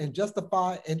sit here and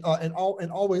justify and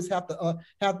always have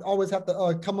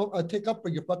to come up take up for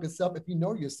your fucking self if you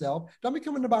know yourself. Don't be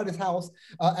coming about his house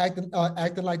acting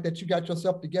like that you got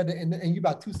yourself together and you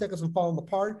about 2 seconds from falling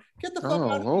apart. Get the fuck out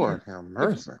of here. Oh Lord, have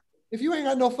mercy. If you ain't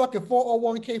got no fucking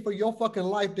 401k for your fucking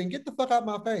life, then get the fuck out of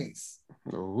my face.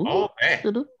 Ooh. Oh,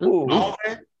 man. Ooh.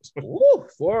 Ooh,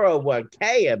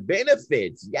 401k and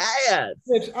benefits. Yes.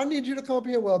 Bitch, I need you to come up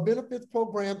here with a benefits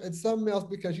program and something else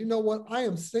because you know what? I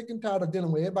am sick and tired of dealing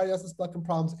with everybody else's fucking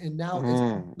problems. And now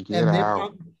I'm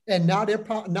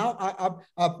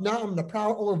the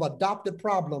proud owner of adopted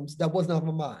problems that wasn't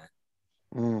on my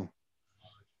mind.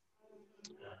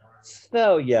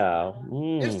 So,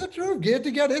 y'all. It's the truth. Get it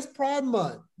together. It's Pride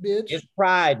Month, bitch. It's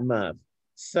Pride Month.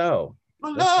 So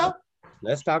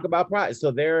let's talk about Pride.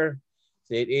 So it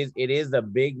is a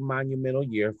big monumental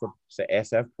year for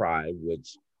SF Pride,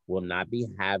 which will not be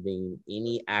having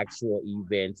any actual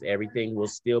events. Everything will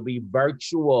still be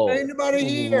virtual. Ain't nobody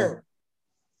here.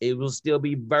 It will still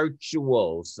be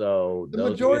virtual. So the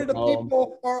majority of the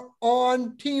people are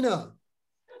on Tina.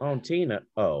 On Tina.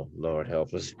 Oh, Lord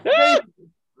help us.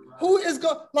 Who is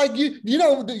going like you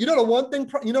know the one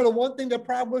thing that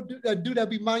Pride would do that'd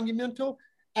be monumental?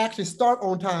 Actually start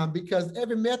on time because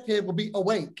every meth head will be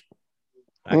awake.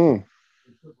 But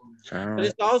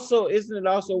it's also, isn't it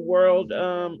also World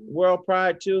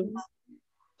Pride too?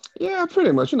 Yeah,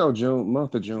 pretty much.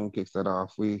 Month of June kicks that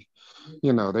off.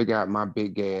 They got my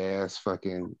big ass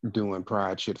fucking doing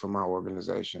Pride shit for my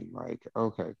organization. Like,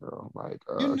 okay, girl, like,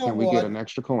 can we get an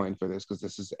extra coin for this? Because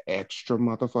this is extra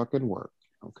motherfucking work.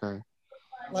 Okay.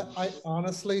 Like I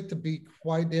honestly, to be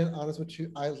quite dead honest with you,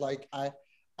 I'm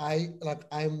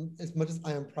as much as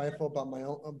I am prideful about my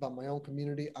own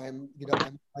community. I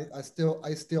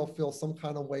still feel some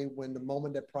kind of way when the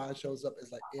moment that Pride shows up.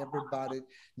 Is like everybody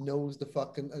knows the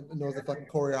fucking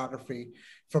choreography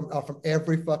from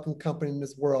every fucking company in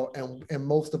this world, and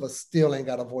most of us still ain't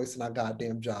got a voice in our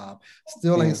goddamn job,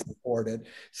 still ain't supported,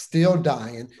 still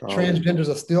dying. Transgenders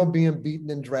are still being beaten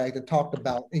and dragged and talked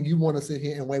about, and you want to sit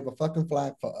here and wave a fucking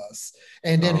flag for us,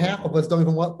 and then half of us don't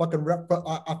even want fucking rep for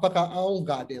our own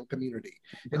goddamn community,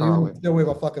 and then we still wave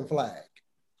a fucking flag.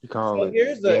 You call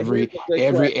it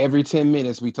every 10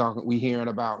 minutes we hearing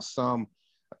about some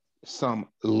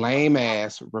lame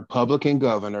ass Republican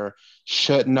governor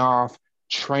shutting off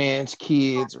trans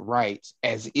kids' rights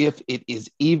as if it is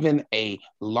even a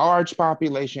large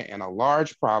population and a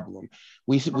large problem.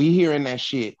 We hearing that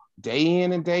shit day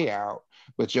in and day out,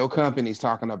 but your company's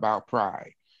talking about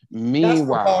pride.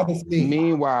 Meanwhile,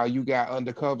 you got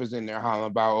undercovers in there hollering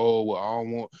about, oh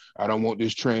well, I don't want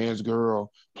this trans girl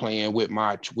playing with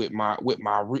my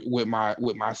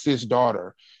cis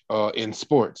daughter in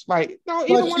sports. Like, no,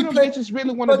 either one of them bitches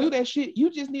really want to do that shit. You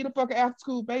just need a fucking after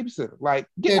school babysitter. Like,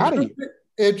 get out of here.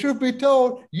 And truth be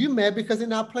told, you mad because they're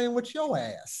not playing with your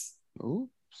ass. Ooh.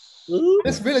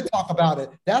 Let's really talk about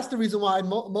it. That's the reason why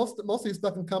most of these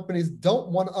fucking companies don't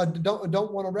want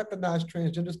to recognize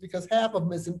transgenders, because half of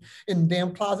them is in the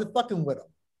damn closet fucking with them.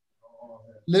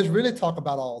 Let's really talk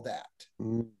about all that.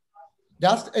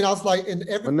 And I was like, in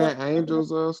every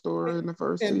Angel's story in the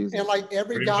first season, and like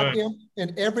every goddamn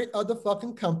and every other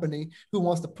fucking company who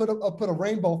wants to put a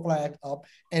rainbow flag up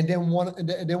and then want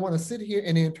to sit here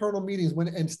in the internal meetings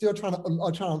and still trying to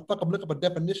look up a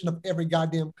definition of every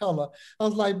goddamn color. I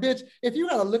was like, bitch, if you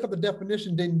gotta look up the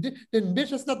definition, then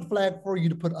bitch, that's not the flag for you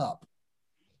to put up.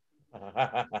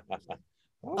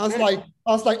 Okay.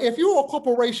 I was like, if you're a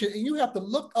corporation and you have to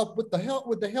look up what the hell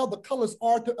the colors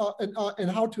are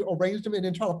and how to arrange them and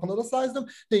then try to politicize them,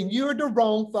 then you're the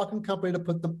wrong fucking company to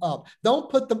put them up. Don't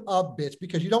put them up, bitch,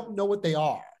 because you don't know what they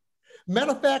are.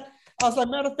 Matter of fact,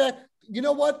 you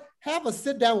know what? Have a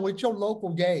sit down with your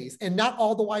local gays and not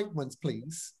all the white ones,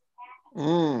 please.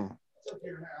 Well,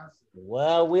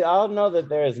 we all know that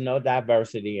there is no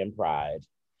diversity in Pride.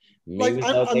 There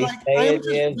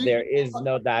is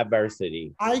no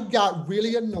diversity. I got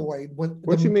really annoyed when.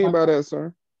 What you mean by that,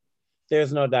 sir?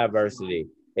 There's no diversity.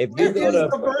 If you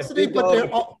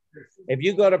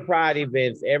go to Pride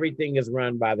events, everything is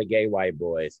run by the gay white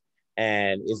boys,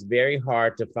 and it's very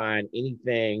hard to find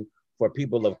anything for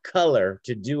people of color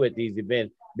to do at these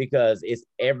events because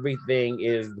everything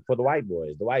is for the white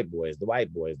boys,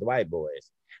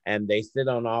 and they sit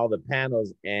on all the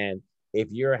panels. And if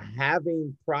you're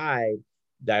having Pride,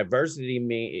 diversity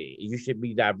means you should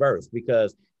be diverse,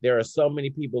 because there are so many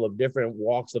people of different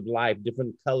walks of life,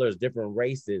 different colors, different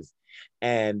races,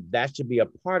 and that should be a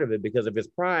part of it. Because if it's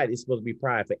Pride, it's supposed to be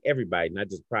Pride for everybody, not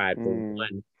just Pride for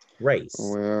one race.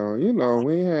 Well,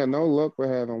 we ain't had no luck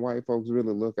with having white folks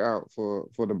really look out for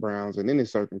the Browns in any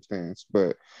circumstance.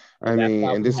 But I mean,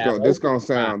 and this gonna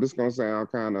sound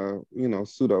kind of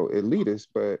pseudo elitist,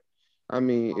 but I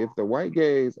mean, if the white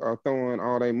gays are throwing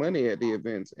all their money at the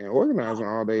events and organizing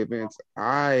all the events,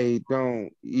 I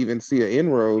don't even see an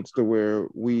inroads to where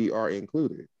we are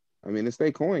included. I mean, it's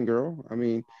their coin, girl. I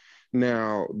mean,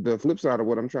 now the flip side of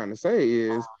what I'm trying to say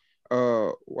is,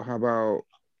 how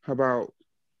about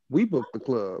we book the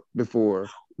club before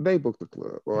they book the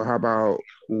club, or how about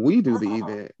we do the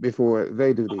event before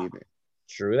they do the event?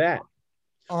 True that.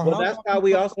 Well, that's how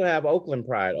we also have Oakland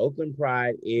Pride. Oakland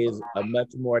Pride is a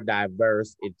much more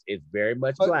diverse. It's very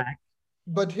much Black.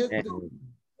 But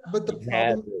the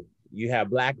problem, you have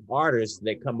Black artists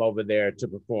that come over there to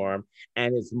perform,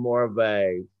 and it's more of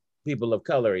a people of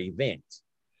color event.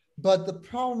 But the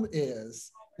problem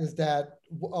is that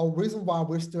a reason why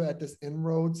we're still at this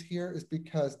inroads here is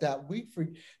because that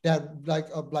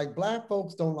Black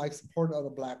folks don't like support other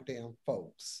Black damn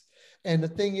folks. And the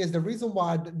thing is, the reason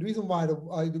why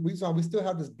we still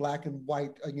have this black and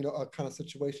white, kind of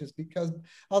situation is because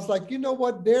I was like, you know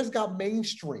what, theirs got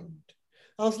mainstreamed.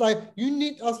 I was like,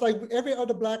 every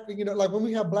other Black, like when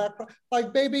we have Black,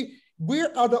 like, baby, we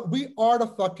are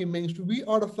the fucking mainstream. We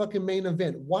are the fucking main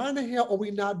event. Why in the hell are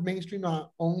we not mainstream our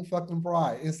own fucking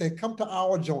Pride and say, come to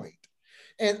our joint?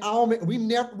 And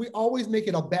we always make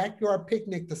it a backyard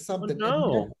picnic to something.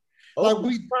 Oh, no. Like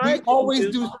we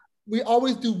always do. We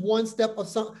always do one step of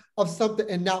something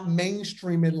and not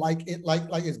mainstream it like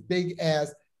as big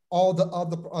as all the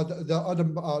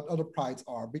other prides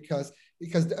are, because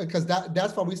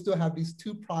that's why we still have these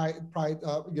two pride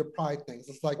things.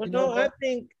 It's like,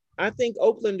 I I think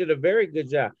Oakland did a very good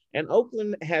job. And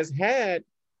Oakland has had,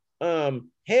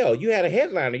 hell, you had a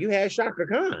headliner. You had Shaka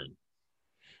Khan.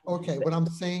 Okay, what I'm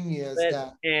saying is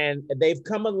that. And they've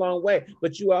come a long way.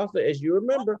 But you also, as you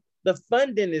remember, the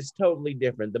funding is totally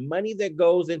different. The money that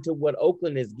goes into what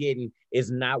Oakland is getting is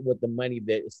not what the money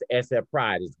that SF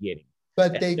Pride is getting.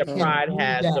 But they SF Pride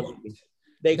has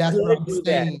they could do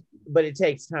that, but it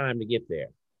takes time to get there.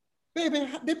 Baby,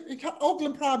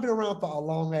 Oakland Pride been around for a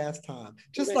long ass time.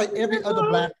 Just like every other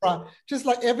Black Pride, just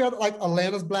like every other, like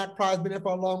Atlanta's Black Pride's been there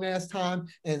for a long ass time,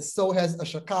 and so has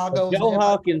Chicago's. Joe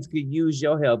Hawkins could use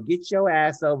your help. Get your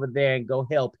ass over there and go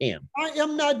help him. I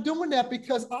am not doing that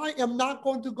because I am not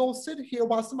going to go sit here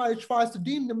while somebody tries to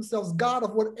deem themselves God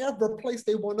of whatever place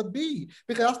they want to be,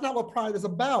 because that's not what Pride is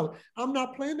about. I'm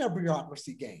not playing that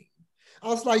bureaucracy game. I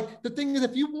was like, the thing is,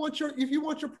 if you want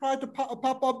your pride to pop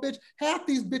up, bitch, half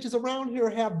these bitches around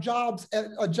here have jobs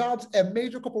at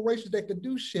major corporations that can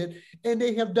do shit, and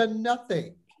they have done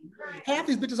nothing. Half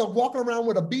these bitches are walking around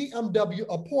with a BMW,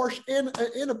 a Porsche, and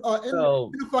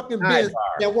a fucking Benz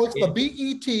that works for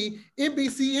BET,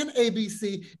 NBC, and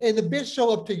ABC, and the bitch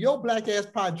show up to your black ass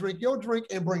pride, drink your drink,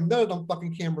 and bring none of them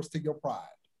fucking cameras to your pride.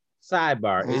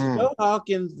 Sidebar: is Joe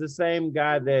Hawkins the same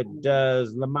guy that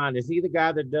does Lamont? Is he the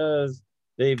guy that does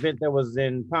the event that was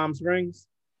in Palm Springs? Is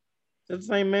that the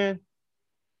same man?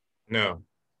 No.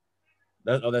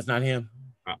 That's not him.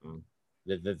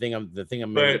 The thing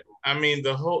I'm. But I mean,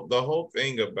 the whole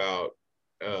thing about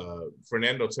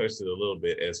Fernando touched it a little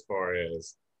bit as far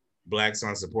as blacks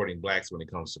on supporting blacks when it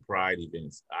comes to pride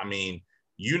events. I mean,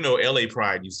 you know, LA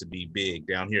Pride used to be big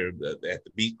down here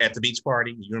at the beach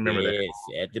party. You remember that?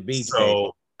 Yes, at the beach.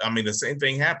 So I mean, the same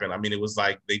thing happened. I mean, it was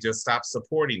like they just stopped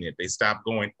supporting it. They stopped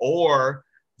going, or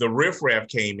the riffraff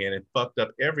came in and fucked up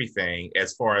everything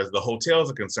as far as the hotels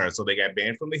are concerned. So they got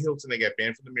banned from the Hilton, they got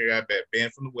banned from the Marriott, got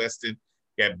banned from the Westin,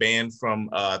 got banned from,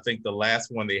 I think the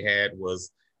last one they had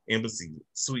was Embassy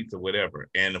Suites or whatever.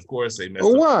 And of course they messed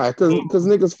up. Why? Because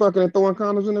niggas fucking and throwing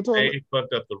condoms in the toilet? They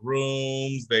fucked up the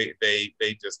rooms. They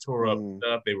just tore up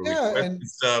stuff. They were requesting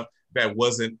stuff that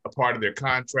wasn't a part of their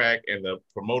contract, and the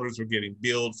promoters were getting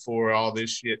billed for all this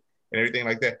shit and everything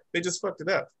like that. They just fucked it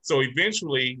up. So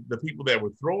eventually the people that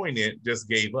were throwing it just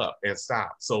gave up and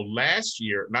stopped. So not last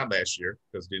year,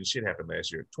 because didn't shit happen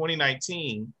last year,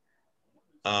 2019,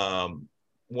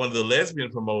 one of the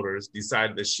lesbian promoters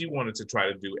decided that she wanted to try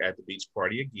to do At the Beach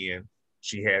Party again.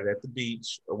 She had At the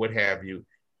Beach or what have you.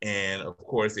 And of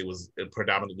course it was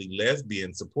predominantly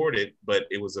lesbian supported, but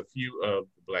it was a few of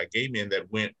the black gay men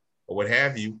that went or what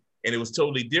have you. And it was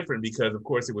totally different because of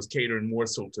course it was catering more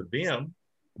so to them,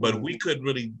 but we couldn't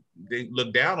really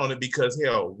look down on it because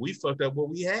hell, we fucked up what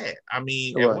we had. I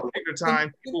mean, at one particular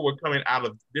time, people were coming out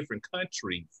of different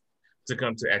countries to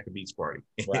come to At the Beach Party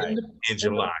in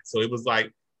July. So it was like,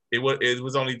 it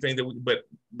was only thing that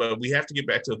but we have to get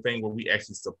back to a thing where we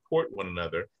actually support one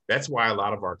another. That's why a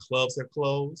lot of our clubs have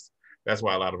closed. That's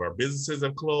why a lot of our businesses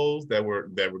have closed that were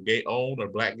gay owned or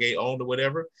black gay owned or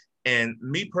whatever. And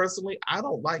me personally, I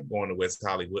don't like going to West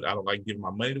Hollywood. I don't like giving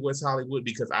my money to West Hollywood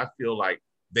because I feel like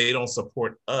they don't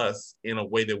support us in a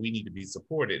way that we need to be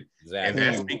supported. Exactly.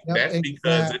 And that's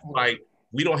because it's like,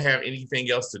 we don't have anything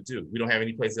else to do. We don't have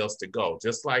any place else to go.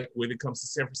 Just like when it comes to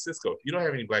San Francisco, you don't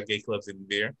have any black gay clubs in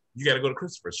there. You got to go to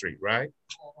Christopher Street, right?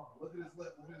 Look at his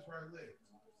right leg.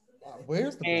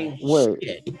 Where's the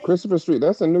wait? Christopher Street.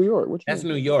 That's in New York. That's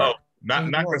New York. Oh,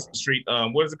 not Christopher Street.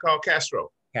 What is it called? Castro.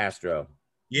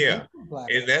 Yeah,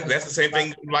 and that's the same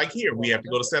thing like here. We have to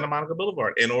go to Santa Monica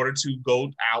Boulevard in order to go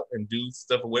out and do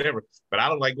stuff or whatever. But I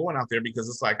don't like going out there because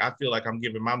it's like I feel like I'm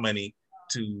giving my money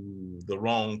to the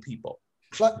wrong people.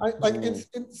 So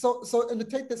to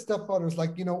take that step further, it's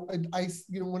like,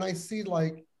 when I see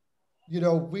like,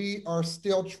 we are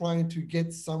still trying to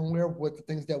get somewhere with the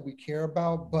things that we care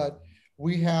about, but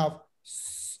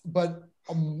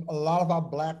a lot of our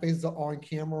black faces are on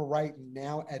camera right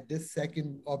now at this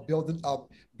second of building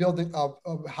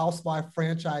housewife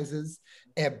franchises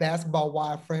and basketball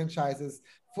wife franchises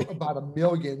for about the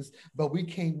millions, but we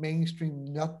can't mainstream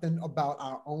nothing about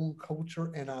our own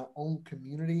culture and our own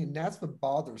community, and that's what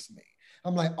bothers me. I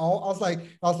was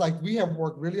like, we have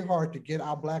worked really hard to get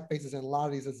our black faces in a lot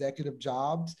of these executive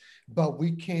jobs, but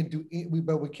we can't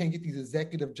get these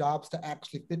executive jobs to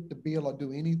actually fit the bill or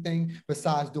do anything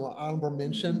besides do an honorable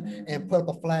mention and put up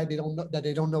a flag they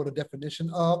don't know the definition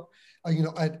of,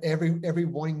 at every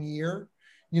 1 year.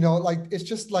 It's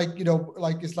just like,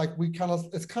 it's kind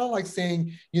of like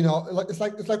saying, it's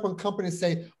like when companies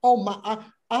say, oh,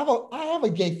 I have a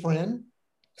gay friend.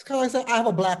 It's kind of like saying, I have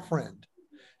a black friend.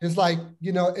 It's like,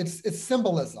 it's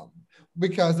symbolism,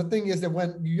 because the thing is that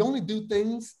when you only do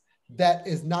things that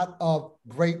is not of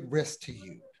great risk to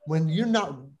you. When you're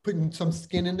not putting some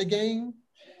skin in the game,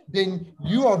 then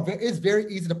it's very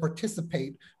easy to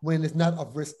participate when it's not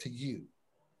of risk to you.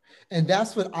 And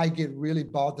that's what I get really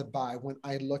bothered by when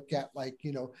I look at, like,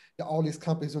 all these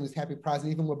companies doing these happy prides,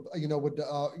 and even with, with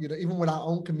the, even with our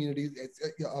own communities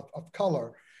of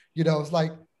color, it's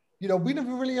like, we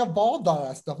never really involved all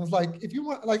that stuff. It's like,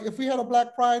 if we had a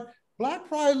Black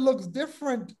Pride looks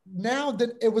different now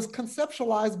than it was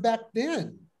conceptualized back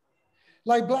then.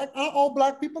 Like, not all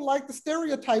Black people like the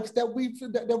stereotypes that we've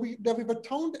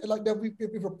atoned, like that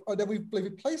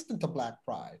we've placed into Black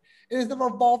Pride. It has never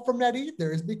evolved from that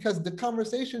either. It's because the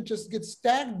conversation just gets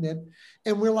stagnant,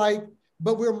 and we're like,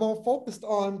 but we're more focused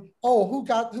on, who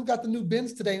got the new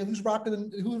Benz today, and who's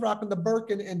rocking the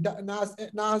Birkin, and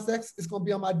Nas X is going to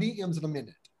be on my DMs in a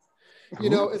minute.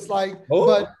 It's like,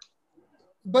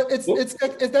 but it's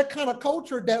that kind of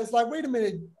culture that's like, wait a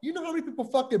minute, you know how many people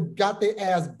fucking got their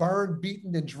ass burned,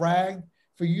 beaten, and dragged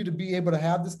for you to be able to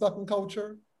have this fucking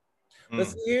culture? But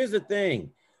see, here's the thing.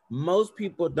 Most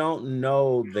people don't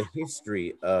know the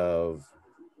history of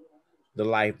the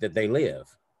life that they live.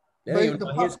 But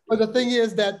the thing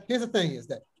is that, here's the thing is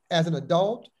that as an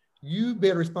adult, you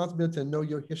bear responsibility to know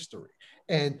your history.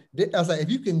 And I was like, if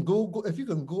you can Google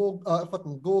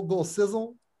fucking Google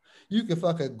sizzle, you can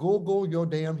fucking Google your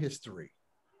damn history.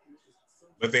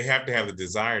 But they have to have the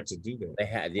desire to do that. They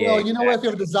had, well, you know what? If you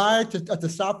have a desire to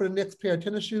shop for the next pair of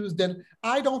tennis shoes, then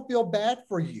I don't feel bad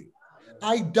for you.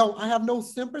 I don't. I have no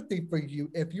sympathy for you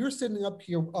if you're sitting up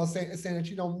here saying that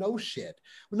you don't know shit.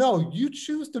 No, you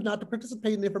choose to not to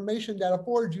participate in the information that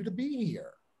affords you to be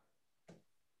here.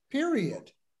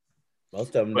 Period.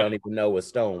 Most of them don't even know what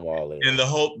Stonewall is. And the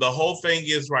whole thing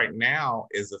is right now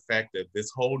is the fact that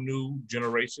this whole new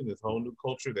generation, this whole new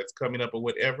culture that's coming up or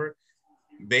whatever,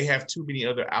 they have too many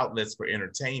other outlets for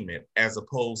entertainment as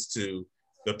opposed to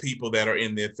the people that are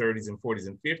in their 30s and 40s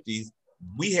and 50s.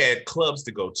 We had clubs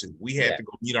to go to. We had to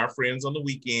go meet our friends on the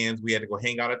weekends. We had to go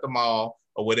hang out at the mall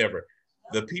or whatever.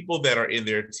 The people that are in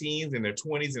their teens and their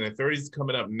 20s and their 30s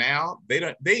coming up now, they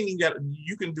ain't even got,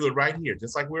 you can do it right here.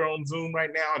 Just like we're on Zoom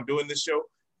right now and doing this show,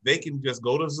 they can just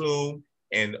go to Zoom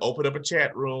and open up a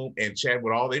chat room and chat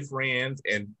with all their friends,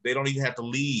 and they don't even have to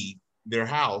leave their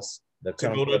house to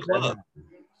go to the club.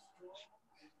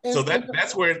 So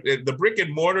that's where the brick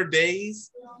and mortar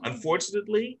days,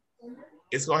 unfortunately,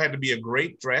 it's gonna have to be a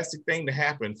great drastic thing to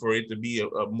happen for it to be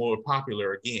a more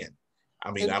popular again. I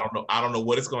mean, I don't know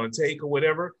what it's going to take or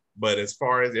whatever, but as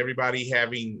far as everybody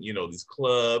having, these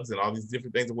clubs and all these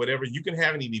different things or whatever, you can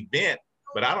have an event,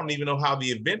 but I don't even know how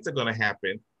the events are going to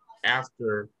happen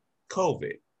after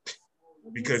COVID,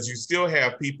 because you still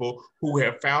have people who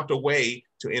have found a way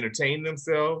to entertain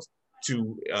themselves,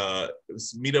 to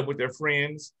meet up with their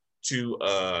friends, to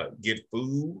get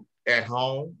food at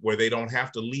home where they don't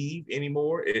have to leave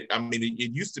anymore. It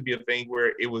used to be a thing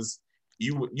where it was,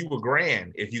 you were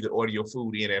grand if you could order your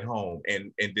food in at home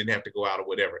and didn't have to go out or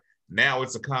whatever. Now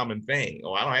it's a common thing.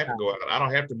 I don't have to go out. I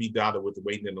don't have to be bothered with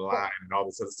waiting in the line and all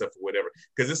this other stuff or whatever.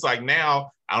 Because it's like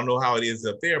now, I don't know how it is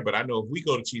up there, but I know if we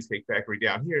go to Cheesecake Factory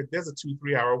down here, there's a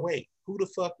 2-3 hour wait. Who the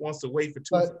fuck wants to wait for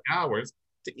 2 hours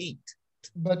to eat?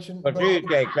 But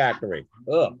Cheesecake Factory.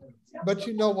 Ugh. But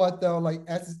you know what though? Like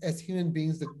as human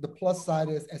beings, the plus side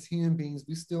is, as human beings,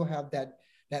 we still have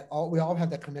we all have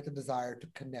that connected desire to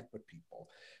connect with people.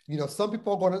 Some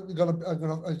people are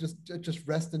gonna just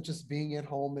rest and just being at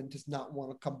home and just not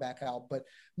want to come back out. But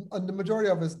the majority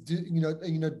of us do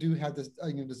have this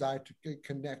desire to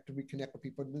connect, to reconnect with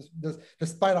people.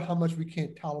 Despite of how much we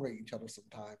can't tolerate each other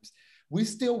sometimes, we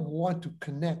still want to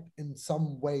connect in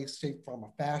some way, shape, form,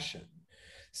 or fashion.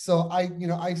 So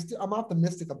I'm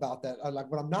optimistic about that.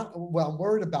 What I'm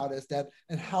worried about is that,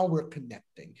 and how we're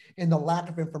connecting, and the lack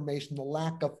of information, the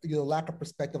lack of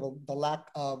perspective, the lack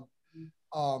of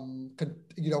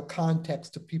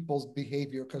context to people's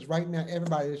behavior. Because right now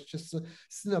everybody is just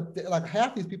sitting up there, like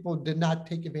half these people did not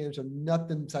take advantage of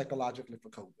nothing psychologically for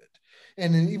COVID.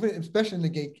 And then even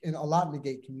especially in a lot in the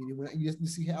gay community, when you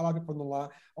see a lot of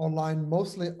people online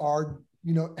mostly are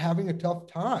having a tough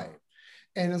time.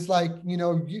 And it's like,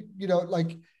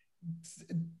 like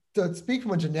to speak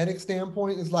from a genetic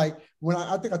standpoint, is like when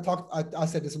I think I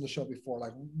said this on the show before,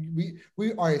 like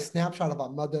we are a snapshot of our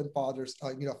mother and father's,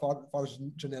 fathers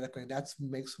genetically, and that's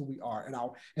makes who we are, and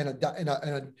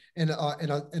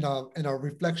a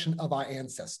reflection of our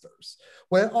ancestors.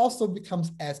 Well, it also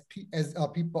becomes as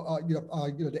people,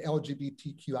 the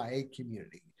LGBTQIA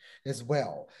community as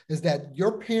well, is that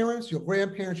your parents, your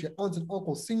grandparents, your aunts and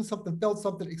uncles seen something, felt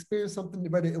something, experienced something,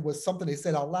 whether it was something they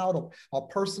said out loud or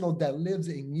personal, that lives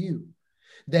in you.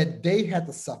 that they had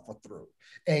to suffer through.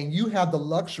 And you have the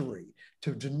luxury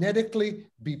to genetically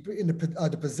be in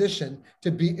the position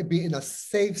to be in a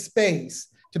safe space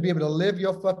to be able to live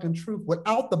your fucking truth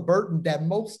without the burden that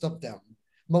most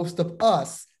of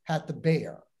us had to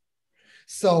bear.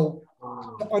 So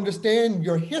to understand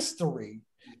your history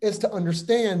is to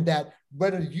understand that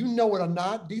whether you know it or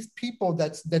not, these people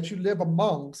that you live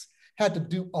amongst had to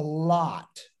do a lot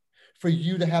for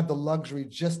you to have the luxury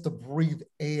just to breathe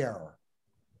air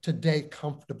today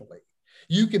comfortably.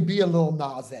 You can be a little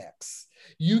Nas X.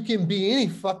 You can be any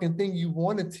fucking thing you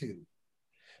wanted to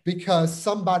because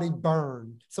somebody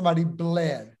burned, somebody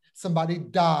bled, somebody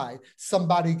died,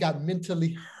 somebody got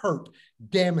mentally hurt,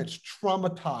 damaged,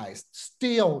 traumatized,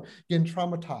 still getting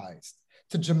traumatized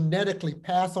to genetically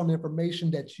pass on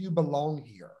information that you belong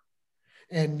here.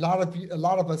 And a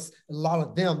lot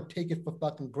of them take it for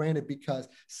fucking granted because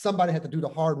somebody had to do the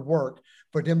hard work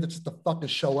for them to just to fucking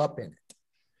show up in it.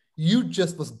 You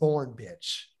just was born,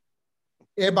 bitch.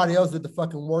 Everybody else did the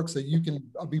fucking work so you can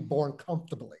be born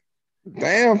comfortably.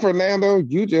 Damn, Fernando,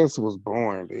 you just was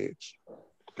born, bitch.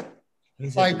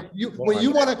 Like when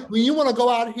you want to go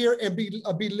out here and be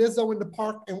Lizzo in the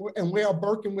park and wear a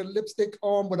Birkin with lipstick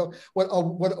on with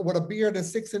a beard and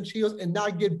 6-inch heels and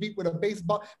not get beat with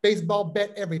a baseball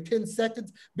bat every 10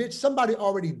 seconds, bitch. Somebody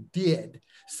already did,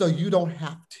 so you don't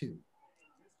have to.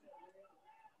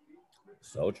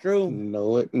 So true.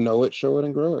 Know it, show it,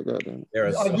 and grow it. Goddamn.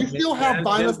 You still have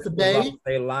violence today,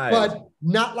 but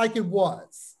not like it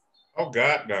was. Oh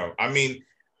God, no. I mean,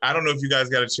 I don't know if you guys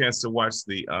got a chance to watch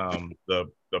the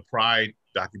Pride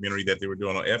documentary that they were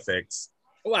doing on FX.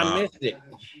 Oh, I missed it.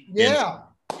 Yeah.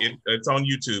 It's on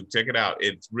YouTube. Check it out.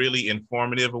 It's really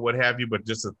informative or what have you, but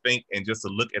just to think and just to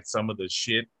look at some of the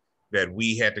shit that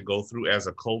we had to go through as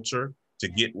a culture to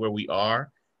get where we are.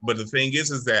 But the thing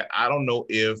is that I don't know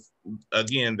if,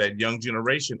 again, that young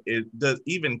generation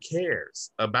even cares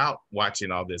about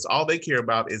watching all this. All they care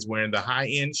about is wearing the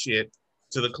high-end shit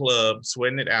to the club,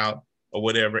 sweating it out, or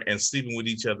whatever, and sleeping with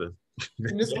each other.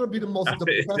 And this is going to be the most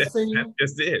depressing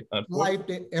life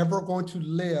they're ever going to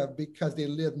live because they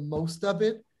live most of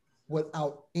it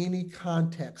without any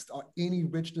context or any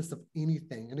richness of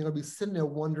anything. And they're going to be sitting there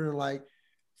wondering like,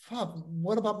 fuck,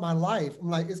 what about my life? I'm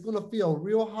like, it's going to feel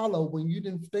real hollow when you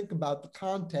didn't think about the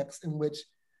context in which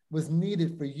was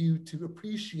needed for you to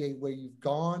appreciate where you've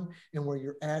gone and where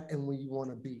you're at and where you want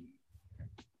to be.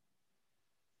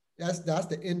 That's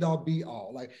the end all be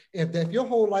all. Like if your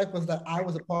whole life was that I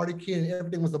was a party kid and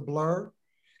everything was a blur,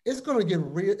 it's gonna get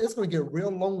real. It's gonna get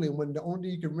real lonely when the only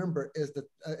thing you can remember is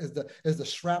the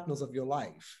shrapnels of your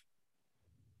life.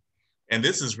 And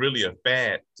this is really a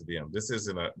fad to them. This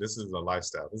isn't a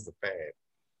lifestyle. This is a fad.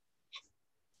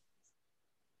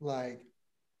 Like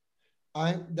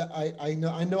I know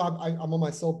I'm on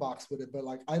my soapbox with it, but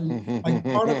like part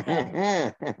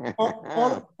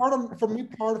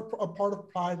of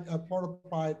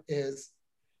pride is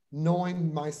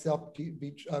knowing myself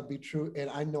be true, and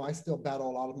I know I still battle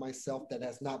a lot of myself that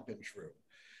has not been true,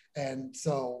 and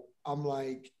so I'm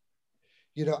like,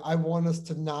 I want us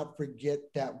to not forget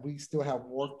that we still have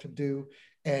work to do,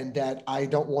 and that I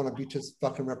don't want to be just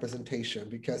fucking representation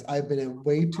because I've been in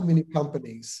way too many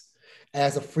companies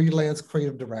as a freelance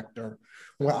creative director,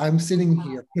 where I'm sitting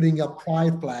here putting up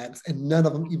pride flags and none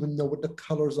of them even know what the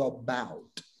colors are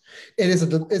about.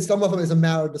 Some of them is a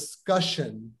matter of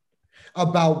discussion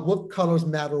about what colors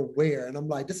matter where. And I'm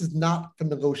like, this is not for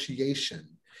negotiation.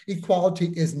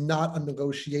 Equality is not a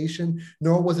negotiation,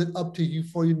 nor was it up to you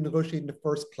for you to negotiate in the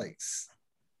first place.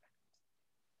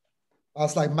 I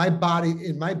was like, my body,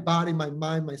 my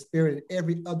mind, my spirit, and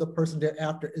every other person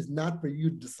thereafter is not for you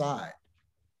to decide.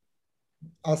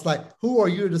 I was like, who are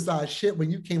you to decide shit when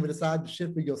you can't decide the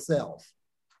shit for yourself?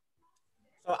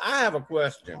 So I have a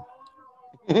question.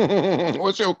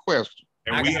 What's your question?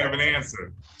 And we have an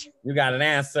answer. You got an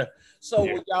answer. So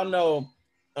y'all know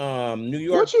New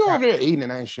York. What you over there eating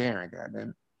and ain't sharing,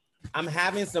 goddamn? I'm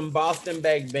having some Boston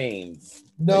baked beans.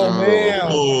 No, man.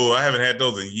 Oh, I haven't had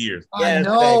those in years. I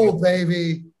know,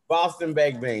 baby. Boston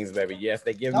baked beans, baby. Yes,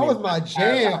 they give me. That was my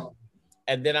jam.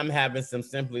 And then I'm having some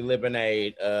Simply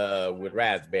Lemonade with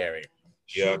raspberry.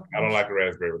 Yeah, I don't like the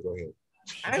raspberry. Go ahead.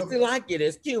 I actually like it.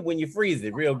 It's cute when you freeze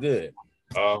it real good.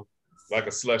 Like a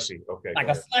slushie. Okay. Like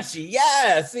a slushie.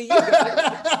 Yeah. See,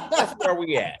 that's where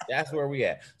we at. That's where we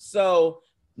at. So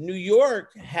New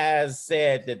York has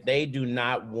said that they do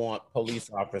not want police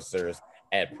officers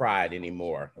at Pride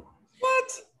anymore.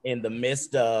 What? In the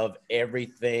midst of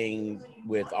everything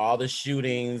with all the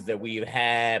shootings that we've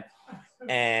had,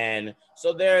 And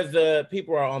so there's the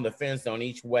people are on the fence on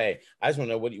each way. I just want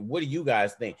to know what do you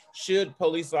guys think? Should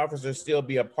police officers still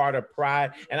be a part of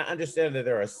Pride? And I understand that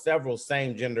there are several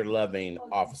same gender loving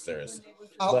officers.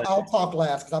 I'll talk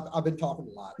last because I've been talking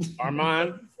a lot.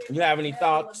 Armand, you have any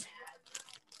thoughts?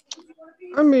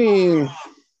 I mean,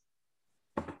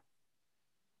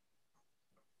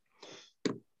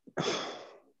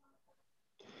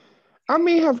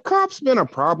 have cops been a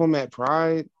problem at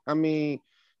Pride? I mean,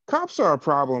 cops are a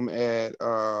problem at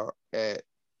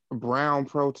Brown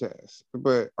protests,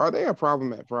 but are they a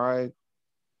problem at Pride?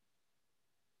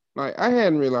 Like, I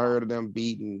hadn't really heard of them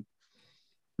beating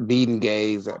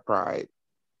gays at Pride.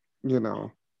 You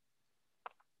know,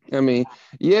 I mean,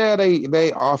 yeah,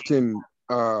 they often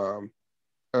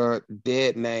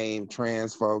dead name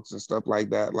trans folks and stuff like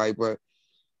that. Like, but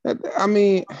I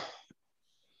mean,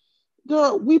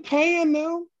 girl, we paying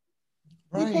them.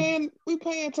 Right. We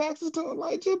paying taxes to them.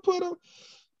 Like, just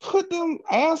put them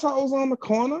assholes on the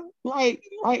corner. Like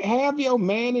have your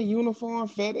man in uniform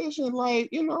fetish and, like,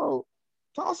 you know,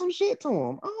 talk some shit to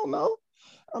them. I don't know.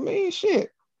 I mean,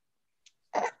 shit.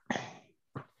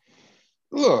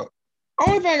 Look,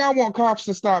 only thing I want cops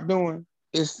to stop doing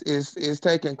is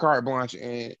taking carte blanche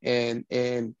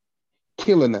and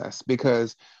killing us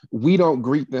because we don't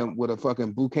greet them with a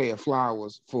fucking bouquet of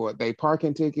flowers for they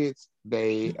parking tickets,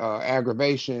 they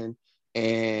aggravation,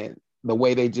 and the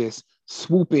way they just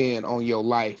swoop in on your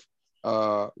life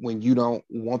when you don't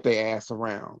want their ass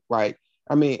around. Like,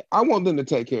 I mean, I want them to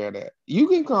take care of that. You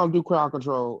can come do crowd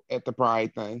control at the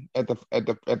Pride thing, at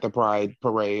the Pride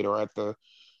parade, or at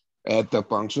the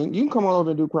function. You can come on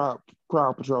over and do crowd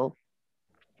patrol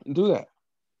and do that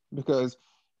because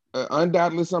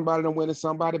undoubtedly somebody done went in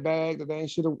somebody's bag that they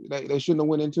shouldn't have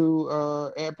went into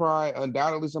at Pride.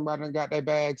 Undoubtedly somebody done got their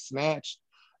bag snatched.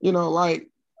 You know, like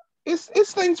it's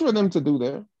things for them to do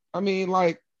there. I mean,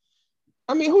 who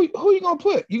you gonna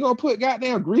put? You gonna put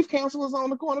goddamn grief counselors on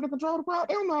the corner to control the crowd?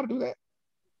 They don't know how to do that.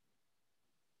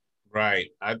 Right.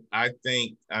 I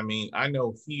think, I mean, I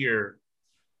know here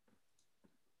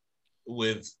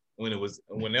when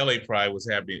LA Pride was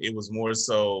happening, it was more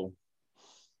so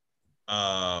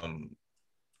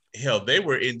hell, they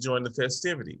were enjoying the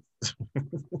festivities.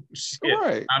 Shit.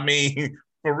 Right. I mean,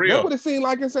 for real. That's what it seemed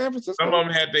like in San Francisco. Some of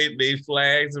them had they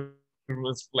flags,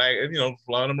 was flag, you know,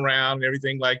 flying them around and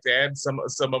everything like that. Some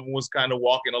of them was kind of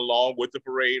walking along with the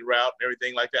parade route and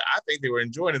everything like that. I think they were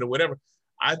enjoying it or whatever.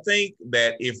 I think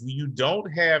that if you don't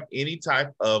have any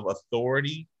type of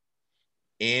authority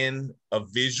in a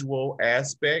visual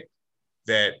aspect,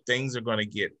 that things are going to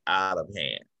get out of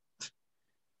hand.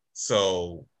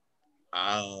 So,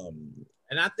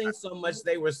 and I think so much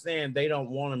they were saying they don't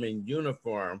want them in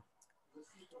uniform,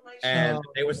 and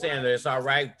they were saying that it's all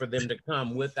right for them to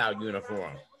come without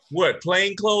uniform. What,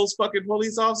 plain clothes fucking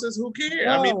police officers? Who cares?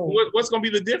 No. I mean, what's going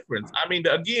to be the difference? I mean,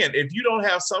 again, if you don't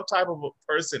have some type of a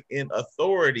person in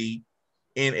authority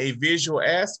in a visual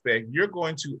aspect,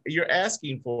 you're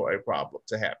asking for a problem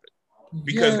to happen,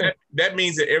 because that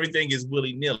means that everything is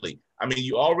willy-nilly. I mean,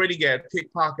 you already got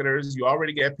pickpocketers. You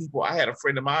already got people. I had a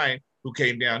friend of mine who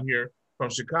came down here from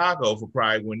Chicago for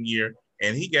Pride one year,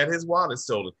 and he got his wallet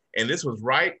stolen. And this was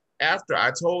right after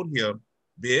I told him,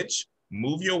 bitch,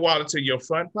 move your wallet to your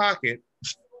front pocket,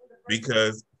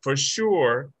 because for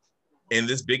sure, in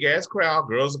this big ass crowd,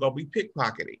 girls are gonna be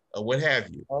pickpocketing or what have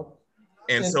you.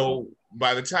 And so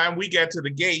by the time we got to the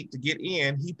gate to get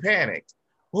in, he panicked.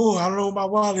 Oh, I don't know my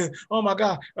wallet. Oh my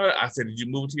God. I said, did you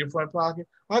move it to your front pocket?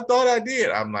 I thought I did.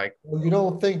 I'm like, well, you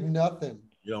don't think nothing.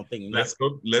 You don't think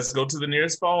nothing. Let's go to the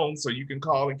nearest phone so you can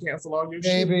call and cancel all your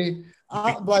shit. Baby,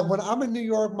 like when I'm in New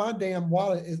York, my damn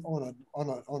wallet is on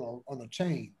a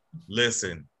chain.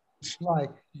 Listen. Like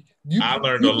I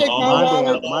learned a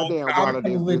long my damn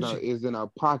wallet is in a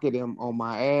pocket on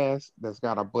my ass that's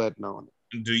got a button on it.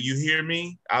 Do you hear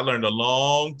me? I learned a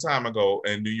long time ago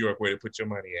in New York where to put your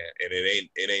money at, and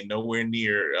it ain't nowhere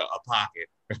near a pocket.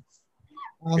 I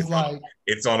was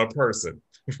it's on a person.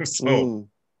 So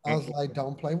I was like,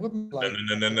 don't play with me. Like,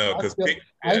 no, because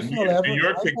New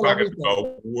York pickpockets are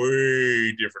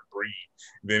way different breed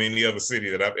than any other city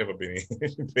that I've ever been in.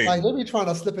 Like they be trying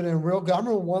to slip it in real good. I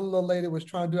remember one little lady was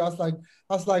trying to do. I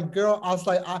was like, girl, I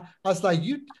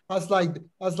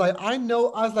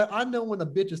know when a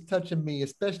bitch is touching me,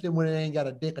 especially when it ain't got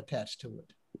a dick attached to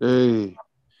it. Hey.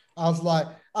 I was like,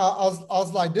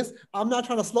 this. I'm not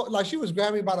trying to slow. Like she was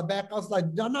grabbing me by the back. I was like,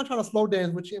 I'm not trying to slow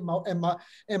dance with you. And my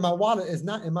wallet is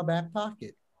not in my back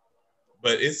pocket.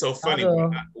 But it's so funny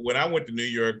when I went to New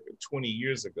York 25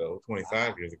 years ago.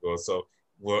 So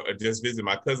just visit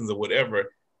my cousins or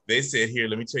whatever. They said, here,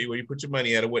 let me tell you where you put your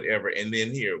money at or whatever. And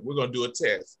then here, we're going to do a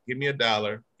test. Give me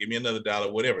 $1, give me another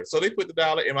 $1, whatever. So they put the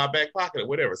dollar in my back pocket or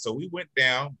whatever. So we went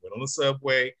down, went on the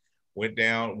subway, went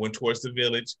down, went towards the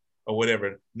village or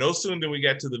whatever. No sooner than we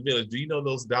got to the village, do you know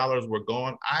those dollars were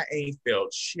gone? I ain't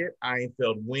felt shit. I ain't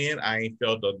felt wind. I ain't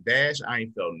felt a dash. I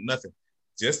ain't felt nothing.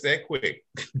 Just that quick.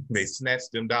 They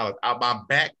snatched them dollars out my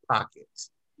back pocket.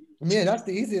 Man, that's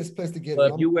the easiest place to get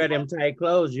But it. if you wear them tight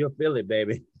clothes, you'll feel it,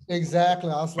 baby.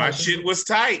 Exactly. I was My like, shit was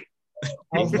tight.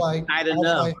 I was like, Tight I was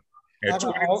enough. like, At I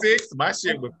got all- 26, my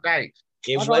shit was tight.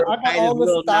 It I was got tight as all this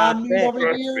little thigh knock meat back. over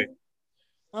Trust here. me.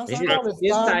 I was His, like, all this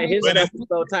his, thigh tight, meat. his But stuff is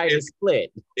so tight it's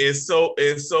split. It's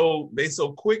so they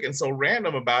so quick and so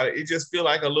random about it. It just feel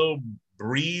like a little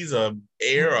breeze of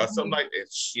air or something like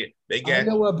that. Shit, they I got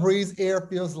know what breeze air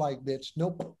feels like, bitch.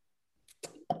 Nope.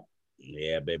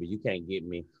 Yeah, baby, you can't get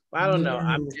me. I don't know.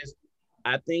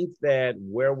 I think that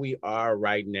where we are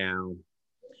right now,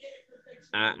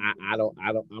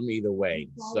 I'm either way.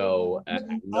 So I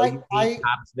know you need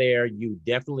cops there. You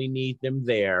definitely need them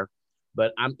there.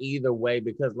 But I'm either way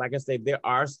because, like I said, there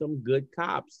are some good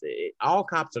cops. All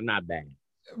cops are not bad.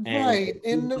 Right.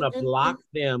 And you want to block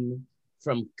them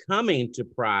from coming to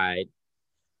Pride.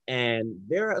 And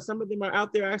there are some of them are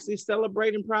out there actually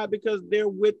celebrating Pride because they're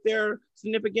with their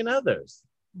significant others.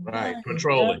 right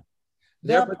patrolling.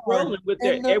 They're patrolling with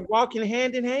they're walking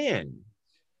hand in hand.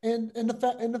 And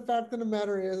the fact of the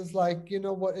matter is, like, you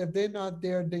know what, if they're not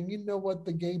there, then you know what,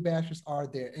 the gay bashers are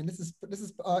there. And this is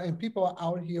and people are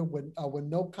out here with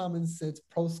no common sense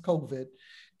post-COVID,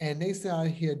 and they out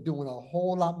here doing a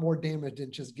whole lot more damage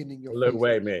than just getting your Look, face.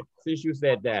 wait a minute. Since you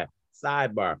said that,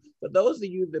 sidebar. For those of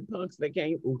you the punks that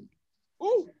came,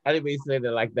 I didn't mean to say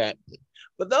that like that.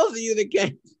 For those of you that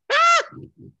came,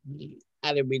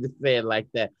 I didn't mean to say it like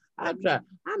that. I'm gonna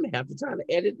have to try to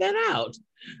edit that out.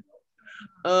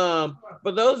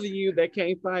 For those of you that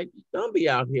can't fight, don't be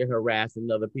out here harassing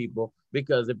other people,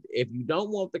 because if you don't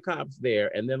want the cops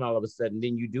there, and then all of a sudden,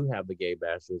 then you do have the gay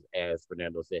bashers, as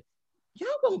Fernando said, y'all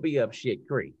gonna be up shit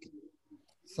creek.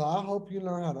 So I hope you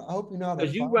learn how to. I hope you know how to.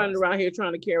 Because you running around here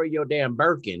trying to carry your damn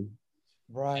Birkin,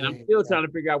 right? And I'm still trying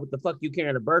to figure out what the fuck you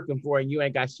carrying a Birkin for, and you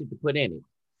ain't got shit to put in it.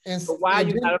 And so why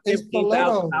you got a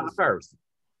 $15,000 purse?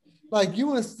 Like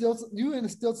you in stilts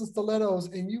and stilettos,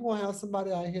 and you gonna have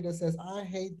somebody out here that says, "I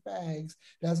hate fags."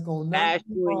 That's gonna bash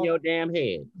you in your damn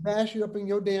head. Bash you up in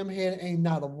your damn head. Ain't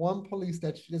not a one police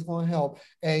that's gonna help,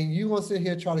 and you gonna sit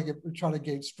here trying to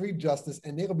get street justice,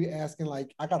 and they're gonna be asking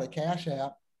like, "I got a Cash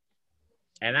App."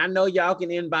 And I know y'all can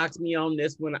inbox me on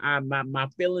this one. My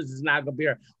feelings is not gonna be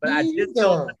hurt, but I just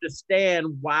don't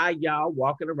understand why y'all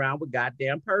walking around with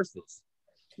goddamn purses.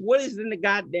 What is in the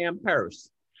goddamn purse?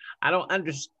 I don't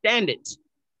understand it.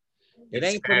 It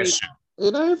ain't for me.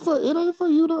 It ain't for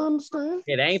you to understand.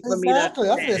 It ain't for me to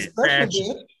understand. That's an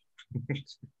expression,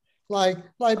 bitch. Like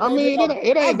I mean,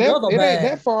 it ain't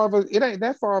that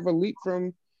far of a leap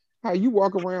from how you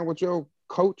walk around with your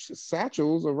Coach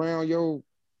satchels around your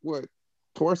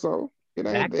torso. It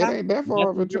ain't that far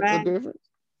of a difference.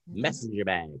 Messenger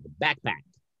bag, backpack.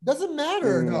 Doesn't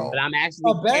matter though. But I'm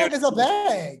actually a bag is a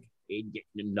bag.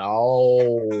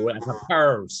 No, that's a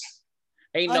purse.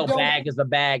 Ain't no bag is a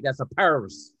bag. That's a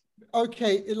purse.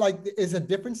 Okay, it's a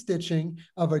different stitching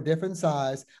of a different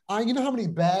size. You know how many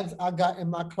bags I got in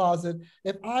my closet?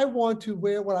 If I want to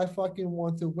wear what I fucking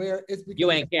want to wear, it's because you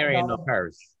ain't carrying no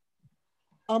purse.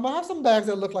 I have some bags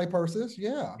that look like purses.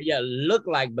 Yeah. Yeah, look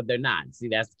like, but they're not. See,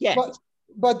 that's the catch.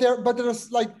 But they're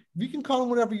like, you can call them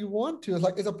whatever you want to.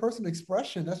 It's a personal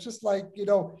expression. That's just like,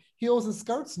 heels and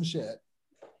skirts and shit.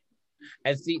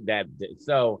 And see that.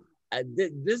 So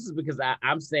this is because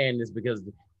I'm saying this because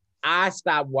I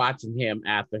stopped watching him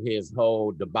after his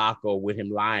whole debacle with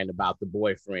him lying about the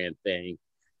boyfriend thing,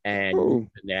 and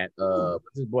that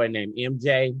what's his boy named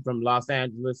MJ from Los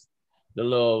Angeles, the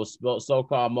little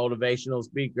so-called motivational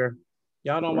speaker.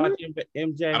 Y'all don't watch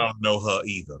MJ? I don't know her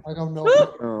either. I don't know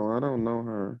her. Oh, I don't know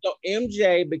her. So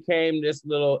MJ became this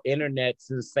little internet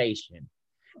sensation.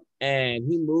 And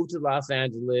he moved to Los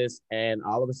Angeles and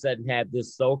all of a sudden had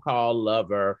this so-called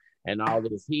lover and all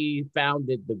this. He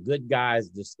founded the Good Guys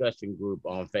discussion group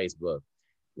on Facebook.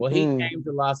 Well, he came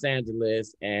to Los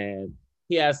Angeles and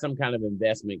he has some kind of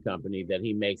investment company that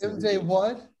he makes. MJ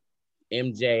what?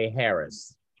 MJ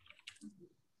Harris.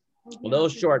 A little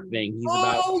short thing. He's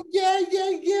about. Oh yeah.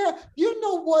 You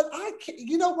know what?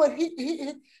 You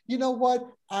know what?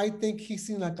 I think he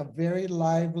seemed like a very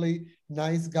lively,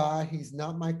 nice guy. He's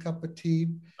not my cup of tea.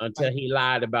 Until he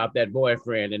lied about that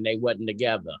boyfriend and they wasn't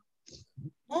together.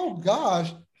 Oh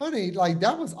gosh, honey, like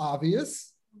that was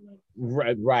obvious.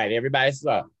 Right. Everybody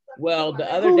saw. Well,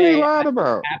 the other Who he day lied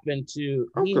about? happened to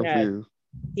I'm confused.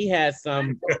 he had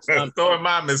some So am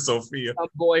I, Miss Sophia.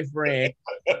 boyfriend,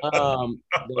 the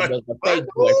fake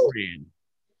What? boyfriend.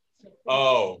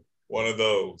 Oh, one of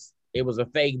those. It was a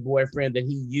fake boyfriend that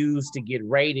he used to get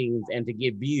ratings and to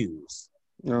get views.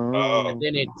 Oh. And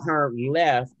then it turned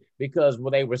left because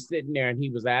when they were sitting there and he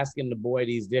was asking the boy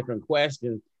these different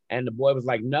questions, and the boy was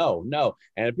like, no, no.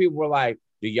 And the people were like,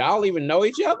 do y'all even know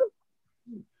each other?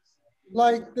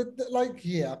 Like,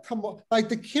 yeah, come on. Like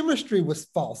the chemistry was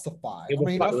falsified. It was,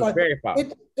 I mean, it was very false.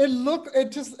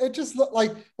 it just looked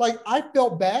like I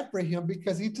felt bad for him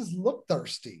because he just looked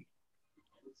thirsty.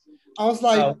 I was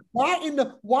like, I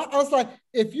was like,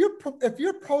 if you're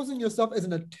posing yourself as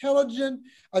an intelligent,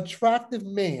 attractive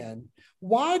man,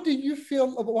 why do you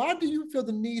feel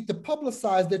the need to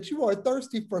publicize that you are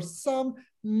thirsty for some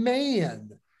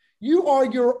man? You are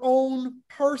your own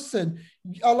person.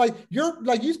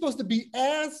 You're supposed to be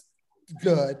as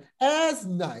good, as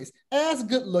nice, as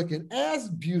good looking, as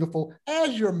beautiful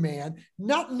as your man,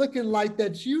 not looking like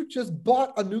that you just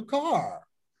bought a new car.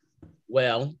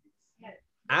 Well,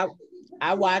 I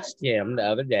watched him the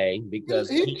other day because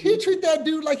he treat that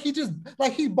dude like he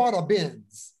bought a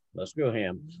Benz. Well, screw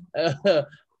him.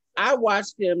 I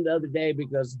watched him the other day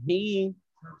because he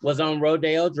was on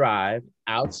Rodeo Drive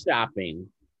out shopping,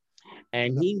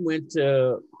 and he went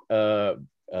to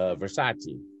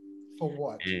Versace. For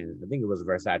what? And I think it was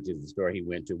Versace, the store he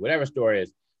went to, whatever store it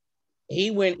is.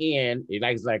 He went in,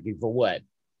 he's like, for what?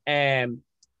 And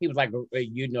he was like,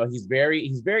 he's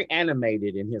very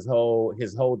animated in his whole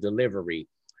delivery.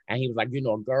 And he was like,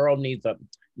 a girl needs to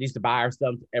buy her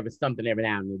something every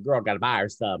now and then. The girl got to buy her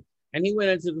something. And he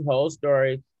went into the whole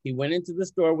story. He went into the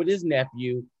store with his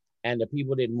nephew, and the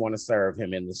people didn't want to serve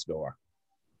him in the store.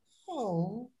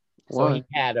 Oh. So he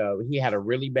had a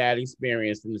really bad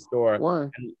experience in the store. Why?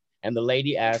 And the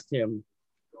lady asked him,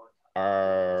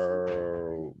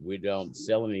 we don't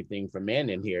sell anything for men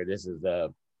in here. This is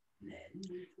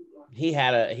he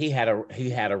had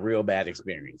a real bad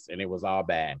experience, and it was all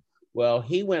bad. Well,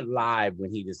 he went live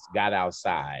when he just got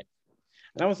outside.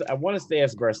 And I want to say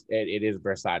it is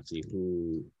Versace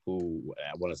who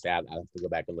I want to say, I have to go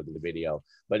back and look at the video,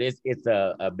 but it's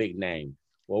a big name.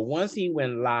 Well, once he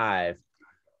went live,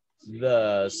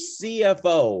 the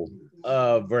CFO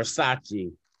of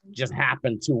Versace just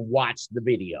happened to watch the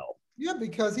video. Yeah,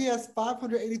 because he has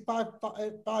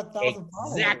 585,000 followers.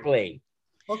 Exactly.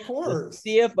 Of course.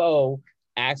 The CFO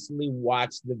actually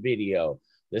watched the video.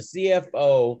 The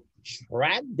CFO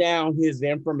tracked down his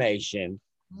information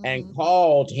and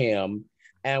called him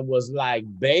and was like,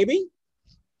 baby,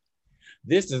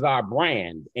 this is our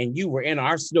brand and you were in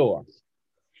our store.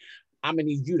 I'm gonna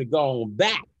need you to go on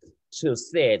back to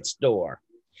said store,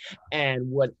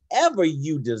 and whatever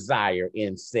you desire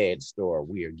in said store,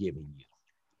 we are giving you.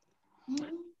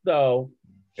 So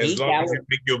as long as you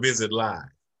make your visit live.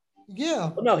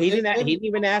 Yeah. No, he didn't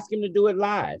even ask him to do it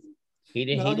live. He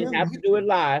didn't have to do it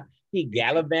live. He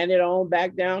gallivanted on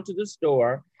back down to the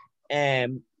store,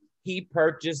 and he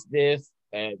purchased this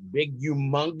big,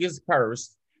 humongous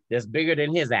purse that's bigger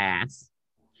than his ass.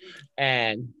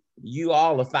 And you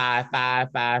all are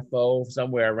 5'5", 5'4",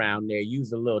 somewhere around there.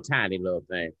 Use a little tiny little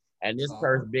thing. And this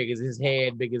purse big as his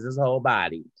head, big as his whole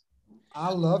body.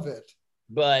 I love it.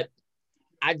 But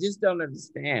I just don't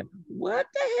understand. What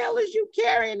the hell is you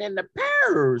carrying in the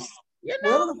purse? You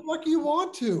know? Where the fuck you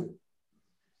want to?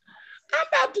 I'm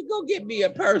about to go get me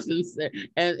a purse and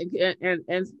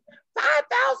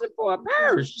 5,000 for a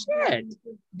purse. Shit.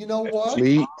 You know what?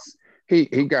 Fleets.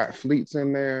 He got fleets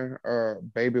in there.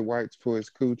 Baby wipes for his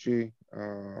coochie.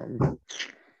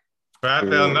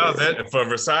 $5,000 for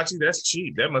Versace. That's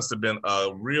cheap. That must have been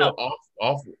a real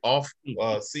off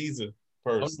season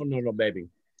purse. Oh, no, baby.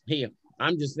 Here,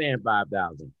 I'm just saying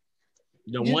 5,000.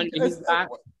 The one that he got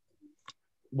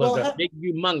was a big,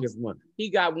 humongous one. He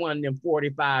got one of them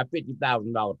 $45,000,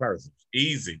 $50,000 purses.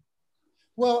 Easy.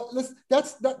 Well, this is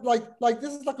like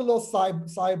a little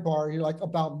sidebar, like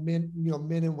about men,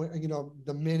 men and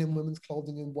the men and women's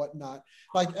clothing and whatnot.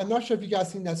 Like, I'm not sure if you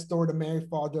guys seen that story, the married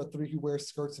father of three who wears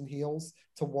skirts and heels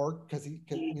to work because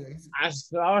I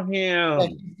saw him.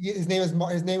 Like, his name is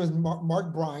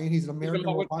Mark Bryan. He's an American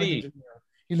robotics engineer.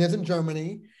 He lives in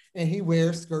Germany and he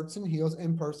wears skirts and heels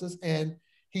and purses, and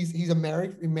he's a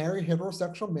married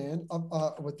heterosexual man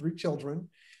with 3 children.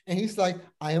 And he's like,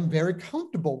 I am very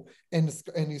comfortable in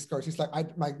these skirts. He's like,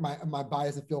 my body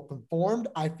doesn't feel conformed.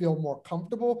 I feel more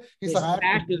comfortable. He's His like,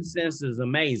 fashion sense is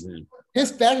amazing.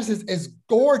 his fashion is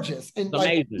gorgeous, and It's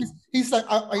like amazing. he's like,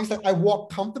 I walk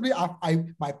comfortably.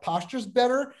 My posture's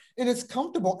better, and it's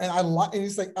comfortable, and I like. And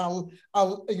he's like,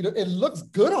 it looks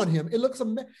good on him. It looks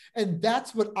amazing, and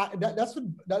that's what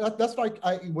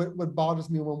what bothers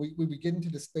me when we get into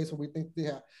the space where we think,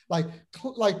 yeah, like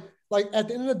at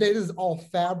the end of the day, this is all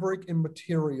fabric and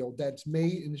material that's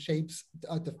made in shapes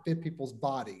to fit people's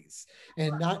bodies,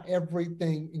 and not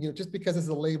everything, just because it's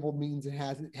a label means it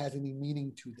has any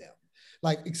meaning to them.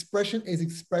 Like expression is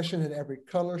expression in every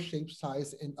color, shape,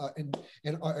 size,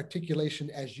 and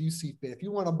articulation as you see fit. If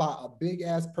you want to buy a big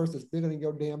ass purse that's bigger than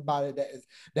your damn body,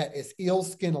 that is eel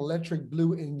skin, electric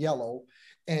blue and yellow,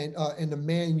 and the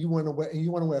man you want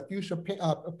to wear fuchsia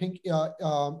pink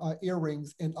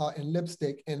earrings and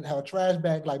lipstick and have a trash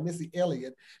bag like Missy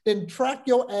Elliott, then track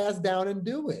your ass down and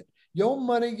do it. Your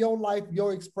money, your life,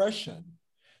 your expression.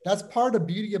 That's part of the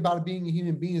beauty about being a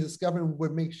human being, is discovering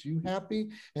what makes you happy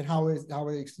and how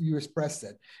you express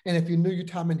it. And if you knew your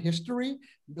time in history,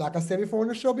 like I said before in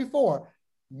the show before,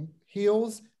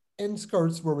 heels and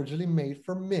skirts were originally made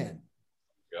for men.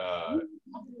 God.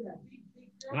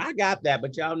 I got that,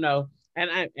 but y'all know, and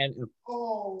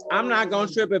I'm not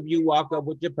gonna trip if you walk up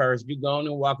with your purse. You go on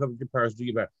and walk up with your purse, do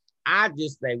your purse. I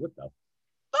just say, what the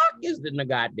fuck is in the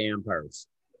goddamn purse?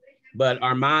 But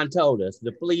Armand told us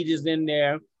the fleet is in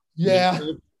there. Yeah.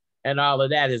 And all of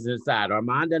that is inside.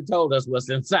 Armand done told us what's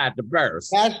inside the purse.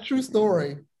 That's a true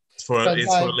story. It's for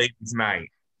ladies' night.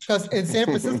 Because in San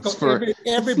Francisco,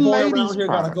 every boy around here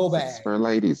got a go bag. It's for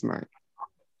ladies' night.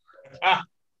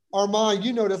 Armand,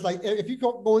 you know this. Like if you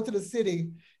go into the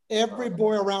city, every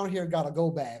boy around here got a go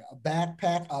bag, a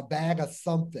backpack, a bag of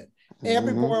something.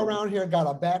 Every boy around here got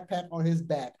a backpack on his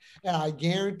back, and I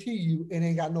guarantee you, it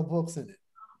ain't got no books in it.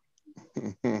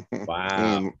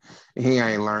 Wow. He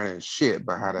ain't learning shit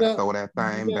but how to throw that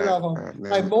thing back.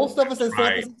 Like most of us in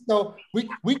San Francisco,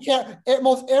 we can't.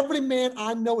 Most every man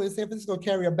I know in San Francisco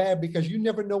carry a bag, because you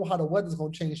never know how the weather's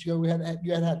gonna change. You had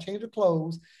to change your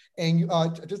clothes, and you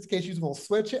just in case you're gonna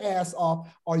sweat your ass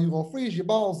off or you're gonna freeze your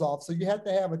balls off. So you have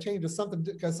to have a change of something,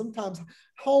 because sometimes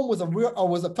home was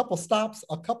a couple stops,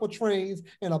 a couple trains,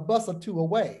 and a bus or two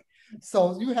away.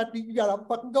 So you got a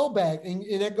fucking go bag, and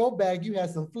in that go bag you had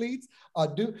some fleets,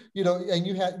 and you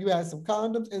had some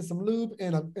condoms and some lube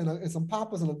and some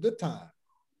poppers and a good time.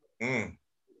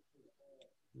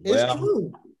 It's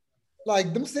true.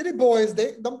 Like them city boys,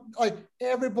 like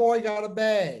every boy got a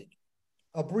bag,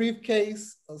 a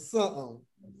briefcase, or something.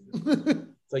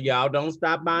 So y'all don't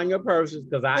stop buying your purses,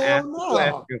 because I asked the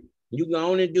question. You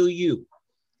go on and do you.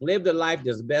 Live the life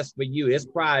that's best for you. It's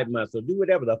Pride Month, so do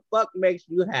whatever the fuck makes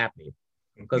you happy,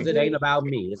 because it ain't about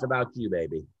me. It's about you,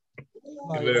 baby.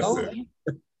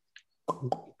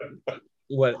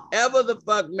 Whatever the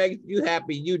fuck makes you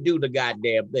happy, you do the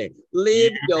goddamn thing.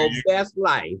 Live your best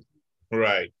life.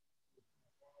 Right.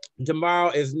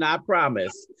 Tomorrow is not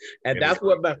promised, and that's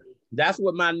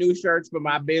what my new shirts for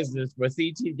my business for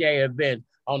CTJ event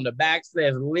on the back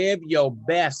says. Live your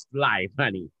best life,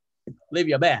 honey. Live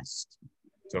your best.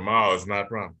 Tomorrow is not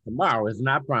promised. Tomorrow is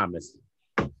not promised.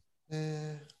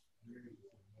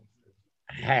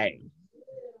 Hey,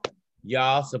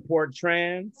 y'all support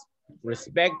trans,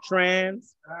 respect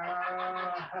trans.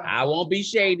 I won't be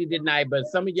shady tonight, but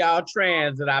some of y'all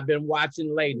trans that I've been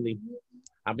watching lately,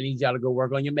 I need y'all to go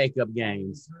work on your makeup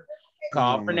games.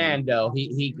 Call Fernando.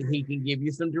 He can give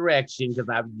you some direction,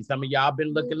 because some of y'all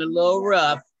been looking a little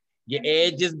rough. Your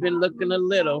edge has been looking a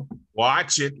little.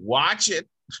 Watch it.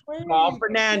 Call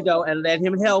Fernando and let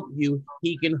him help you.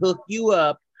 He can hook you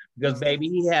up, because baby,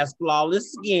 he has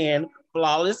flawless skin,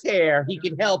 flawless hair. He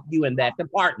can help you in that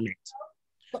department.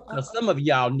 Because some of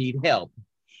y'all need help.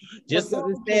 Just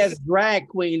because it says drag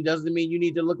queen doesn't mean you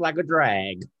need to look like a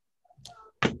drag.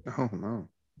 Oh no.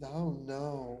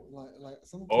 No. Like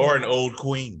or an old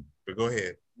queen. But go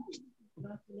ahead.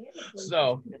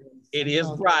 So it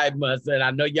is Pride Month, and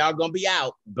I know y'all gonna be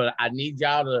out, but I need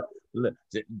y'all to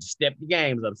step the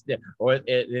games up, or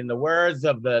in the words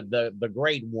of the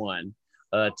great one,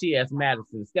 T.S.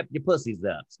 Madison, step your pussies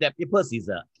up.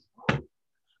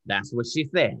 That's what she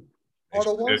said. Or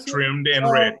the ones trimmed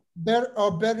and red.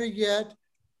 Better yet,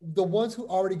 the ones who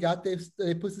already got their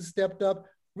pussies stepped up,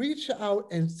 reach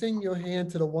out and send your hand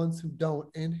to the ones who don't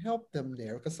and help them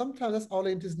there. Because sometimes that's all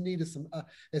they just need is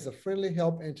a friendly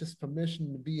help and just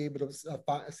permission to be able to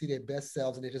see their best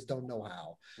selves, and they just don't know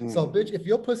how. So, bitch, if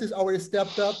your pussy's already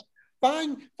stepped up,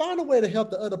 find a way to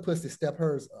help the other pussy step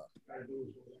hers up.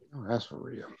 Oh, that's for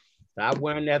real. Stop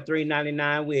wearing that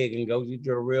 $3.99 wig and go get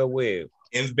your real wig.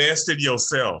 Invest in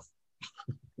yourself.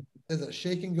 There's a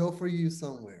shake and go for you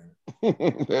somewhere.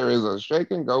 There is a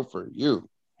shake and go for you.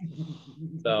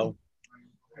 So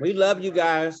we love you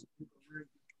guys.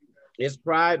 It's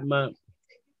Pride Month.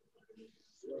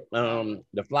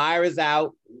 The flyer is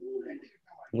out.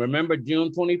 Remember,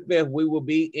 June 25th, we will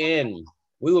be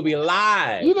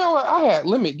live. You know what?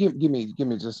 Let me give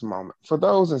me just a moment. For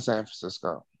those in San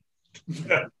Francisco.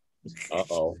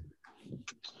 Uh-oh.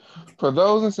 For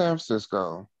those in San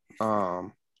Francisco,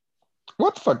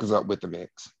 what the fuck is up with the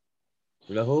mix?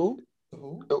 The who?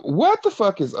 What the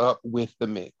fuck is up with the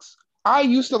mix? I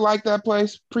used to like that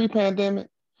place pre-pandemic,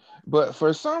 but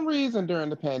for some reason during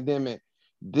the pandemic,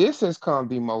 this has come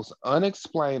the most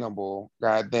unexplainable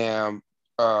goddamn.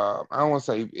 I don't want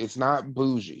to say it's not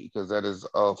bougie because that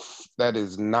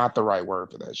is not the right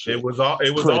word for that shit. It was on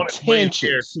its way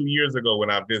here 2 years ago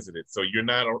when I visited, so you're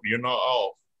not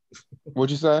off. What'd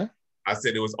you say? I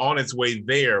said it was on its way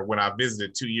there when I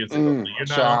visited 2 years ago. So you're not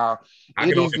child, off.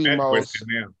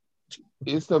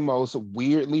 It's the most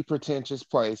weirdly pretentious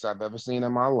place I've ever seen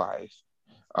in my life.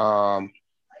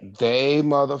 They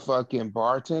motherfucking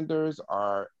bartenders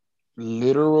are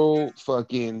literal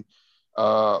fucking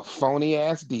phony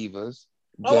ass divas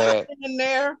that in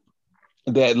there.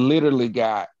 That literally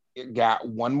got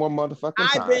one more motherfucking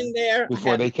time been there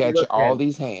before they catch all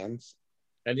these hands.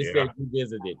 And they said you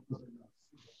visited.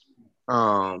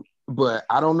 But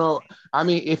I don't know. I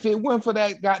mean, if it went for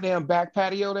that goddamn back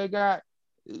patio they got,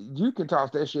 you can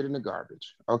toss that shit in the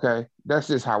garbage. Okay, that's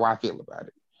just how I feel about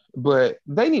it. But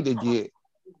they need to get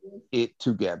it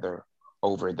together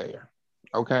over there.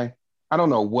 Okay. I don't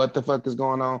know what the fuck is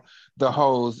going on. The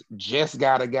hoes just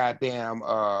got a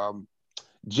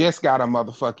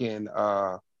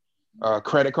motherfucking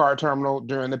credit card terminal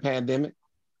during the pandemic.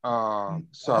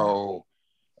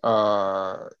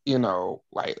 You know,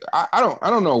 like I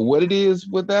don't know what it is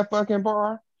with that fucking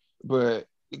bar, but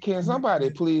can somebody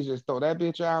please just throw that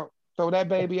bitch out, throw that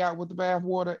baby out with the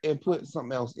bathwater and put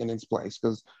something else in its place?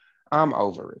 Because I'm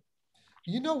over it.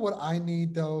 You know what I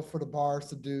need though for the bars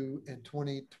to do in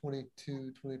 2022,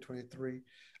 2023?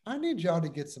 I need y'all to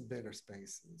get some bigger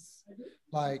spaces.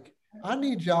 Like I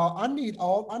need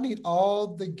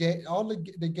all the gay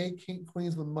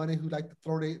queens with money who like to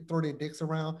throw their dicks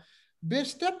around. Bitch,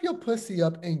 step your pussy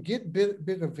up and get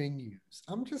bigger venues.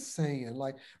 I'm just saying,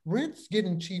 like rent's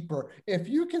getting cheaper. If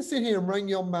you can sit here and run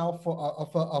your mouth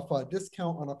for a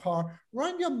discount on a car,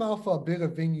 run your mouth for a bigger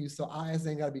venue so our ass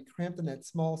ain't gotta be cramped in that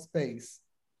small space.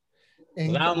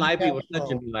 And I don't like people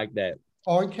touching me like that.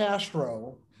 Or in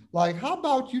Castro. Like, how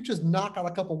about you just knock out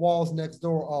a couple walls next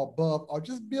door or above, or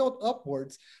just build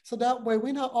upwards, so that way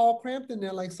we're not all cramped in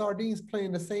there like sardines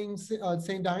playing the same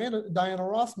Diana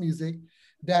Ross music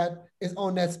that is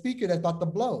on that speaker that's about to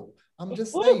blow. I'm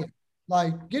just saying,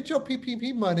 like, get your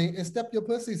PPP money and step your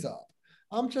pussies up.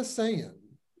 I'm just saying.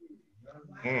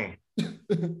 Like,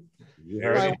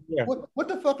 what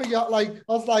the fuck are y'all like? I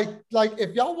was like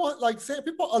if y'all want, like,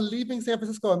 people are leaving San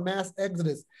Francisco in mass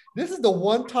exodus. This is the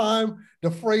one time the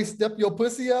phrase "step your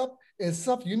pussy up" is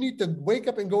something you need to wake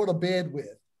up and go to bed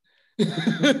with.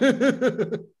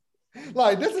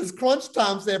 Like, this is crunch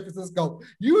time, San Francisco.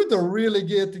 You need to really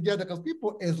get it together because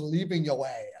people is leaving your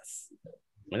ass.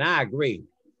 And I agree,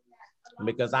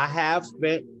 because I have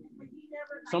spent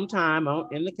some time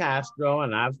in the Castro,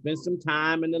 and I've spent some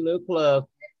time in the little club.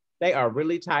 They are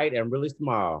really tight and really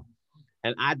small.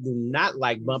 And I do not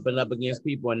like bumping up against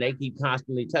people and they keep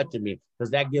constantly touching me,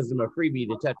 because that gives them a freebie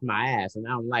to touch my ass. And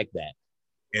I don't like that.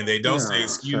 And they don't say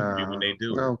excuse me when they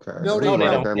do. Okay. No, they like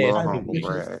don't. That little humble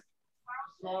brag.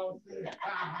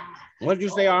 What did you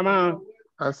say, Armand?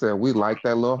 I said we like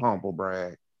that little humble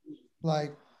brag.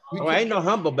 Like, ain't no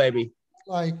humble, baby.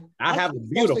 Like, I have a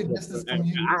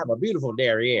beautiful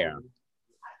derriere.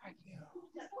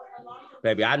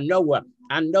 Baby, I know what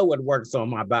works on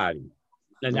my body.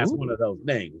 And that's one of those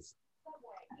things.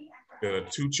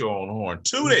 Toot your own horn.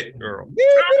 Toot it, girl.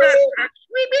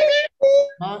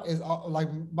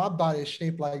 My body is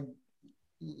shaped like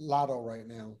Lotto right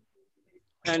now.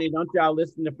 Honey, don't y'all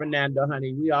listen to Fernando,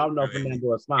 honey. We all know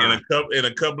Fernando is fine. In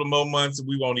a couple of more months,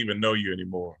 we won't even know you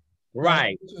anymore.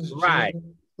 Right.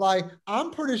 Like, I'm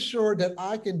pretty sure that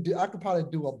I could probably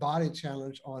do a body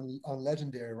challenge on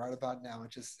Legendary right about now.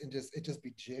 It just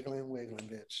be jiggling, wiggling,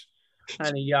 bitch.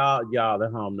 Honey, y'all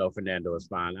at home know Fernando is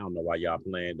fine. I don't know why y'all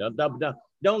playing.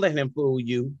 Don't let him fool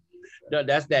you.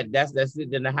 That's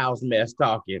sitting in the house mess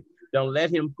talking. Don't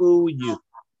let him fool you,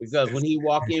 because when he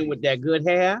walk in with that good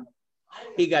hair,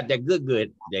 He got that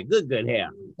good hair.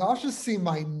 Y'all should see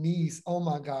my niece. Oh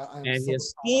my God. And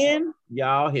his skin,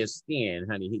 y'all, his skin,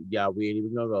 honey, y'all, we ain't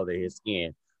even gonna go there, his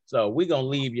skin. So we're gonna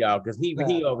leave y'all because he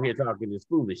over here talking this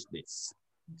foolishness.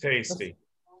 Tasty.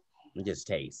 Just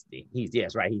tasty.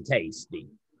 Yes, right, he tasty.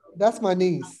 That's my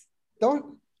niece.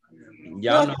 Don't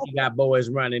y'all know he got boys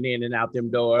running in and out them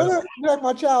doors. Look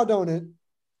my child, don't it?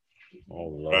 Oh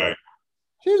Lord. Right.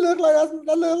 She look like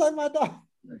that look like my dog.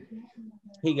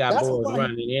 He got boys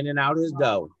running in and out his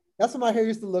door. That's what my hair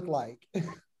used to look like.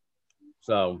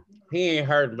 So he ain't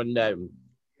heard but nothing.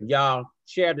 Y'all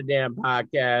share the damn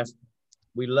podcast.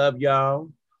 We love y'all.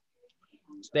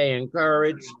 Stay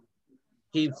encouraged.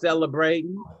 Keep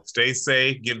celebrating. Stay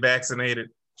safe. Get vaccinated.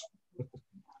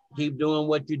 Keep doing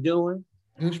what you're doing.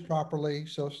 Use properly.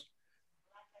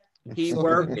 Keep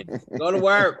working. Go to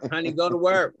work, honey. Go to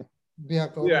work. Yeah,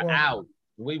 we are out.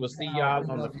 We will see y'all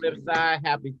on the flip side.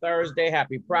 Happy Thursday.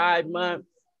 Happy Pride Month.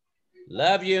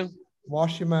 Love you.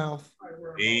 Wash your mouth.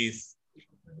 Peace.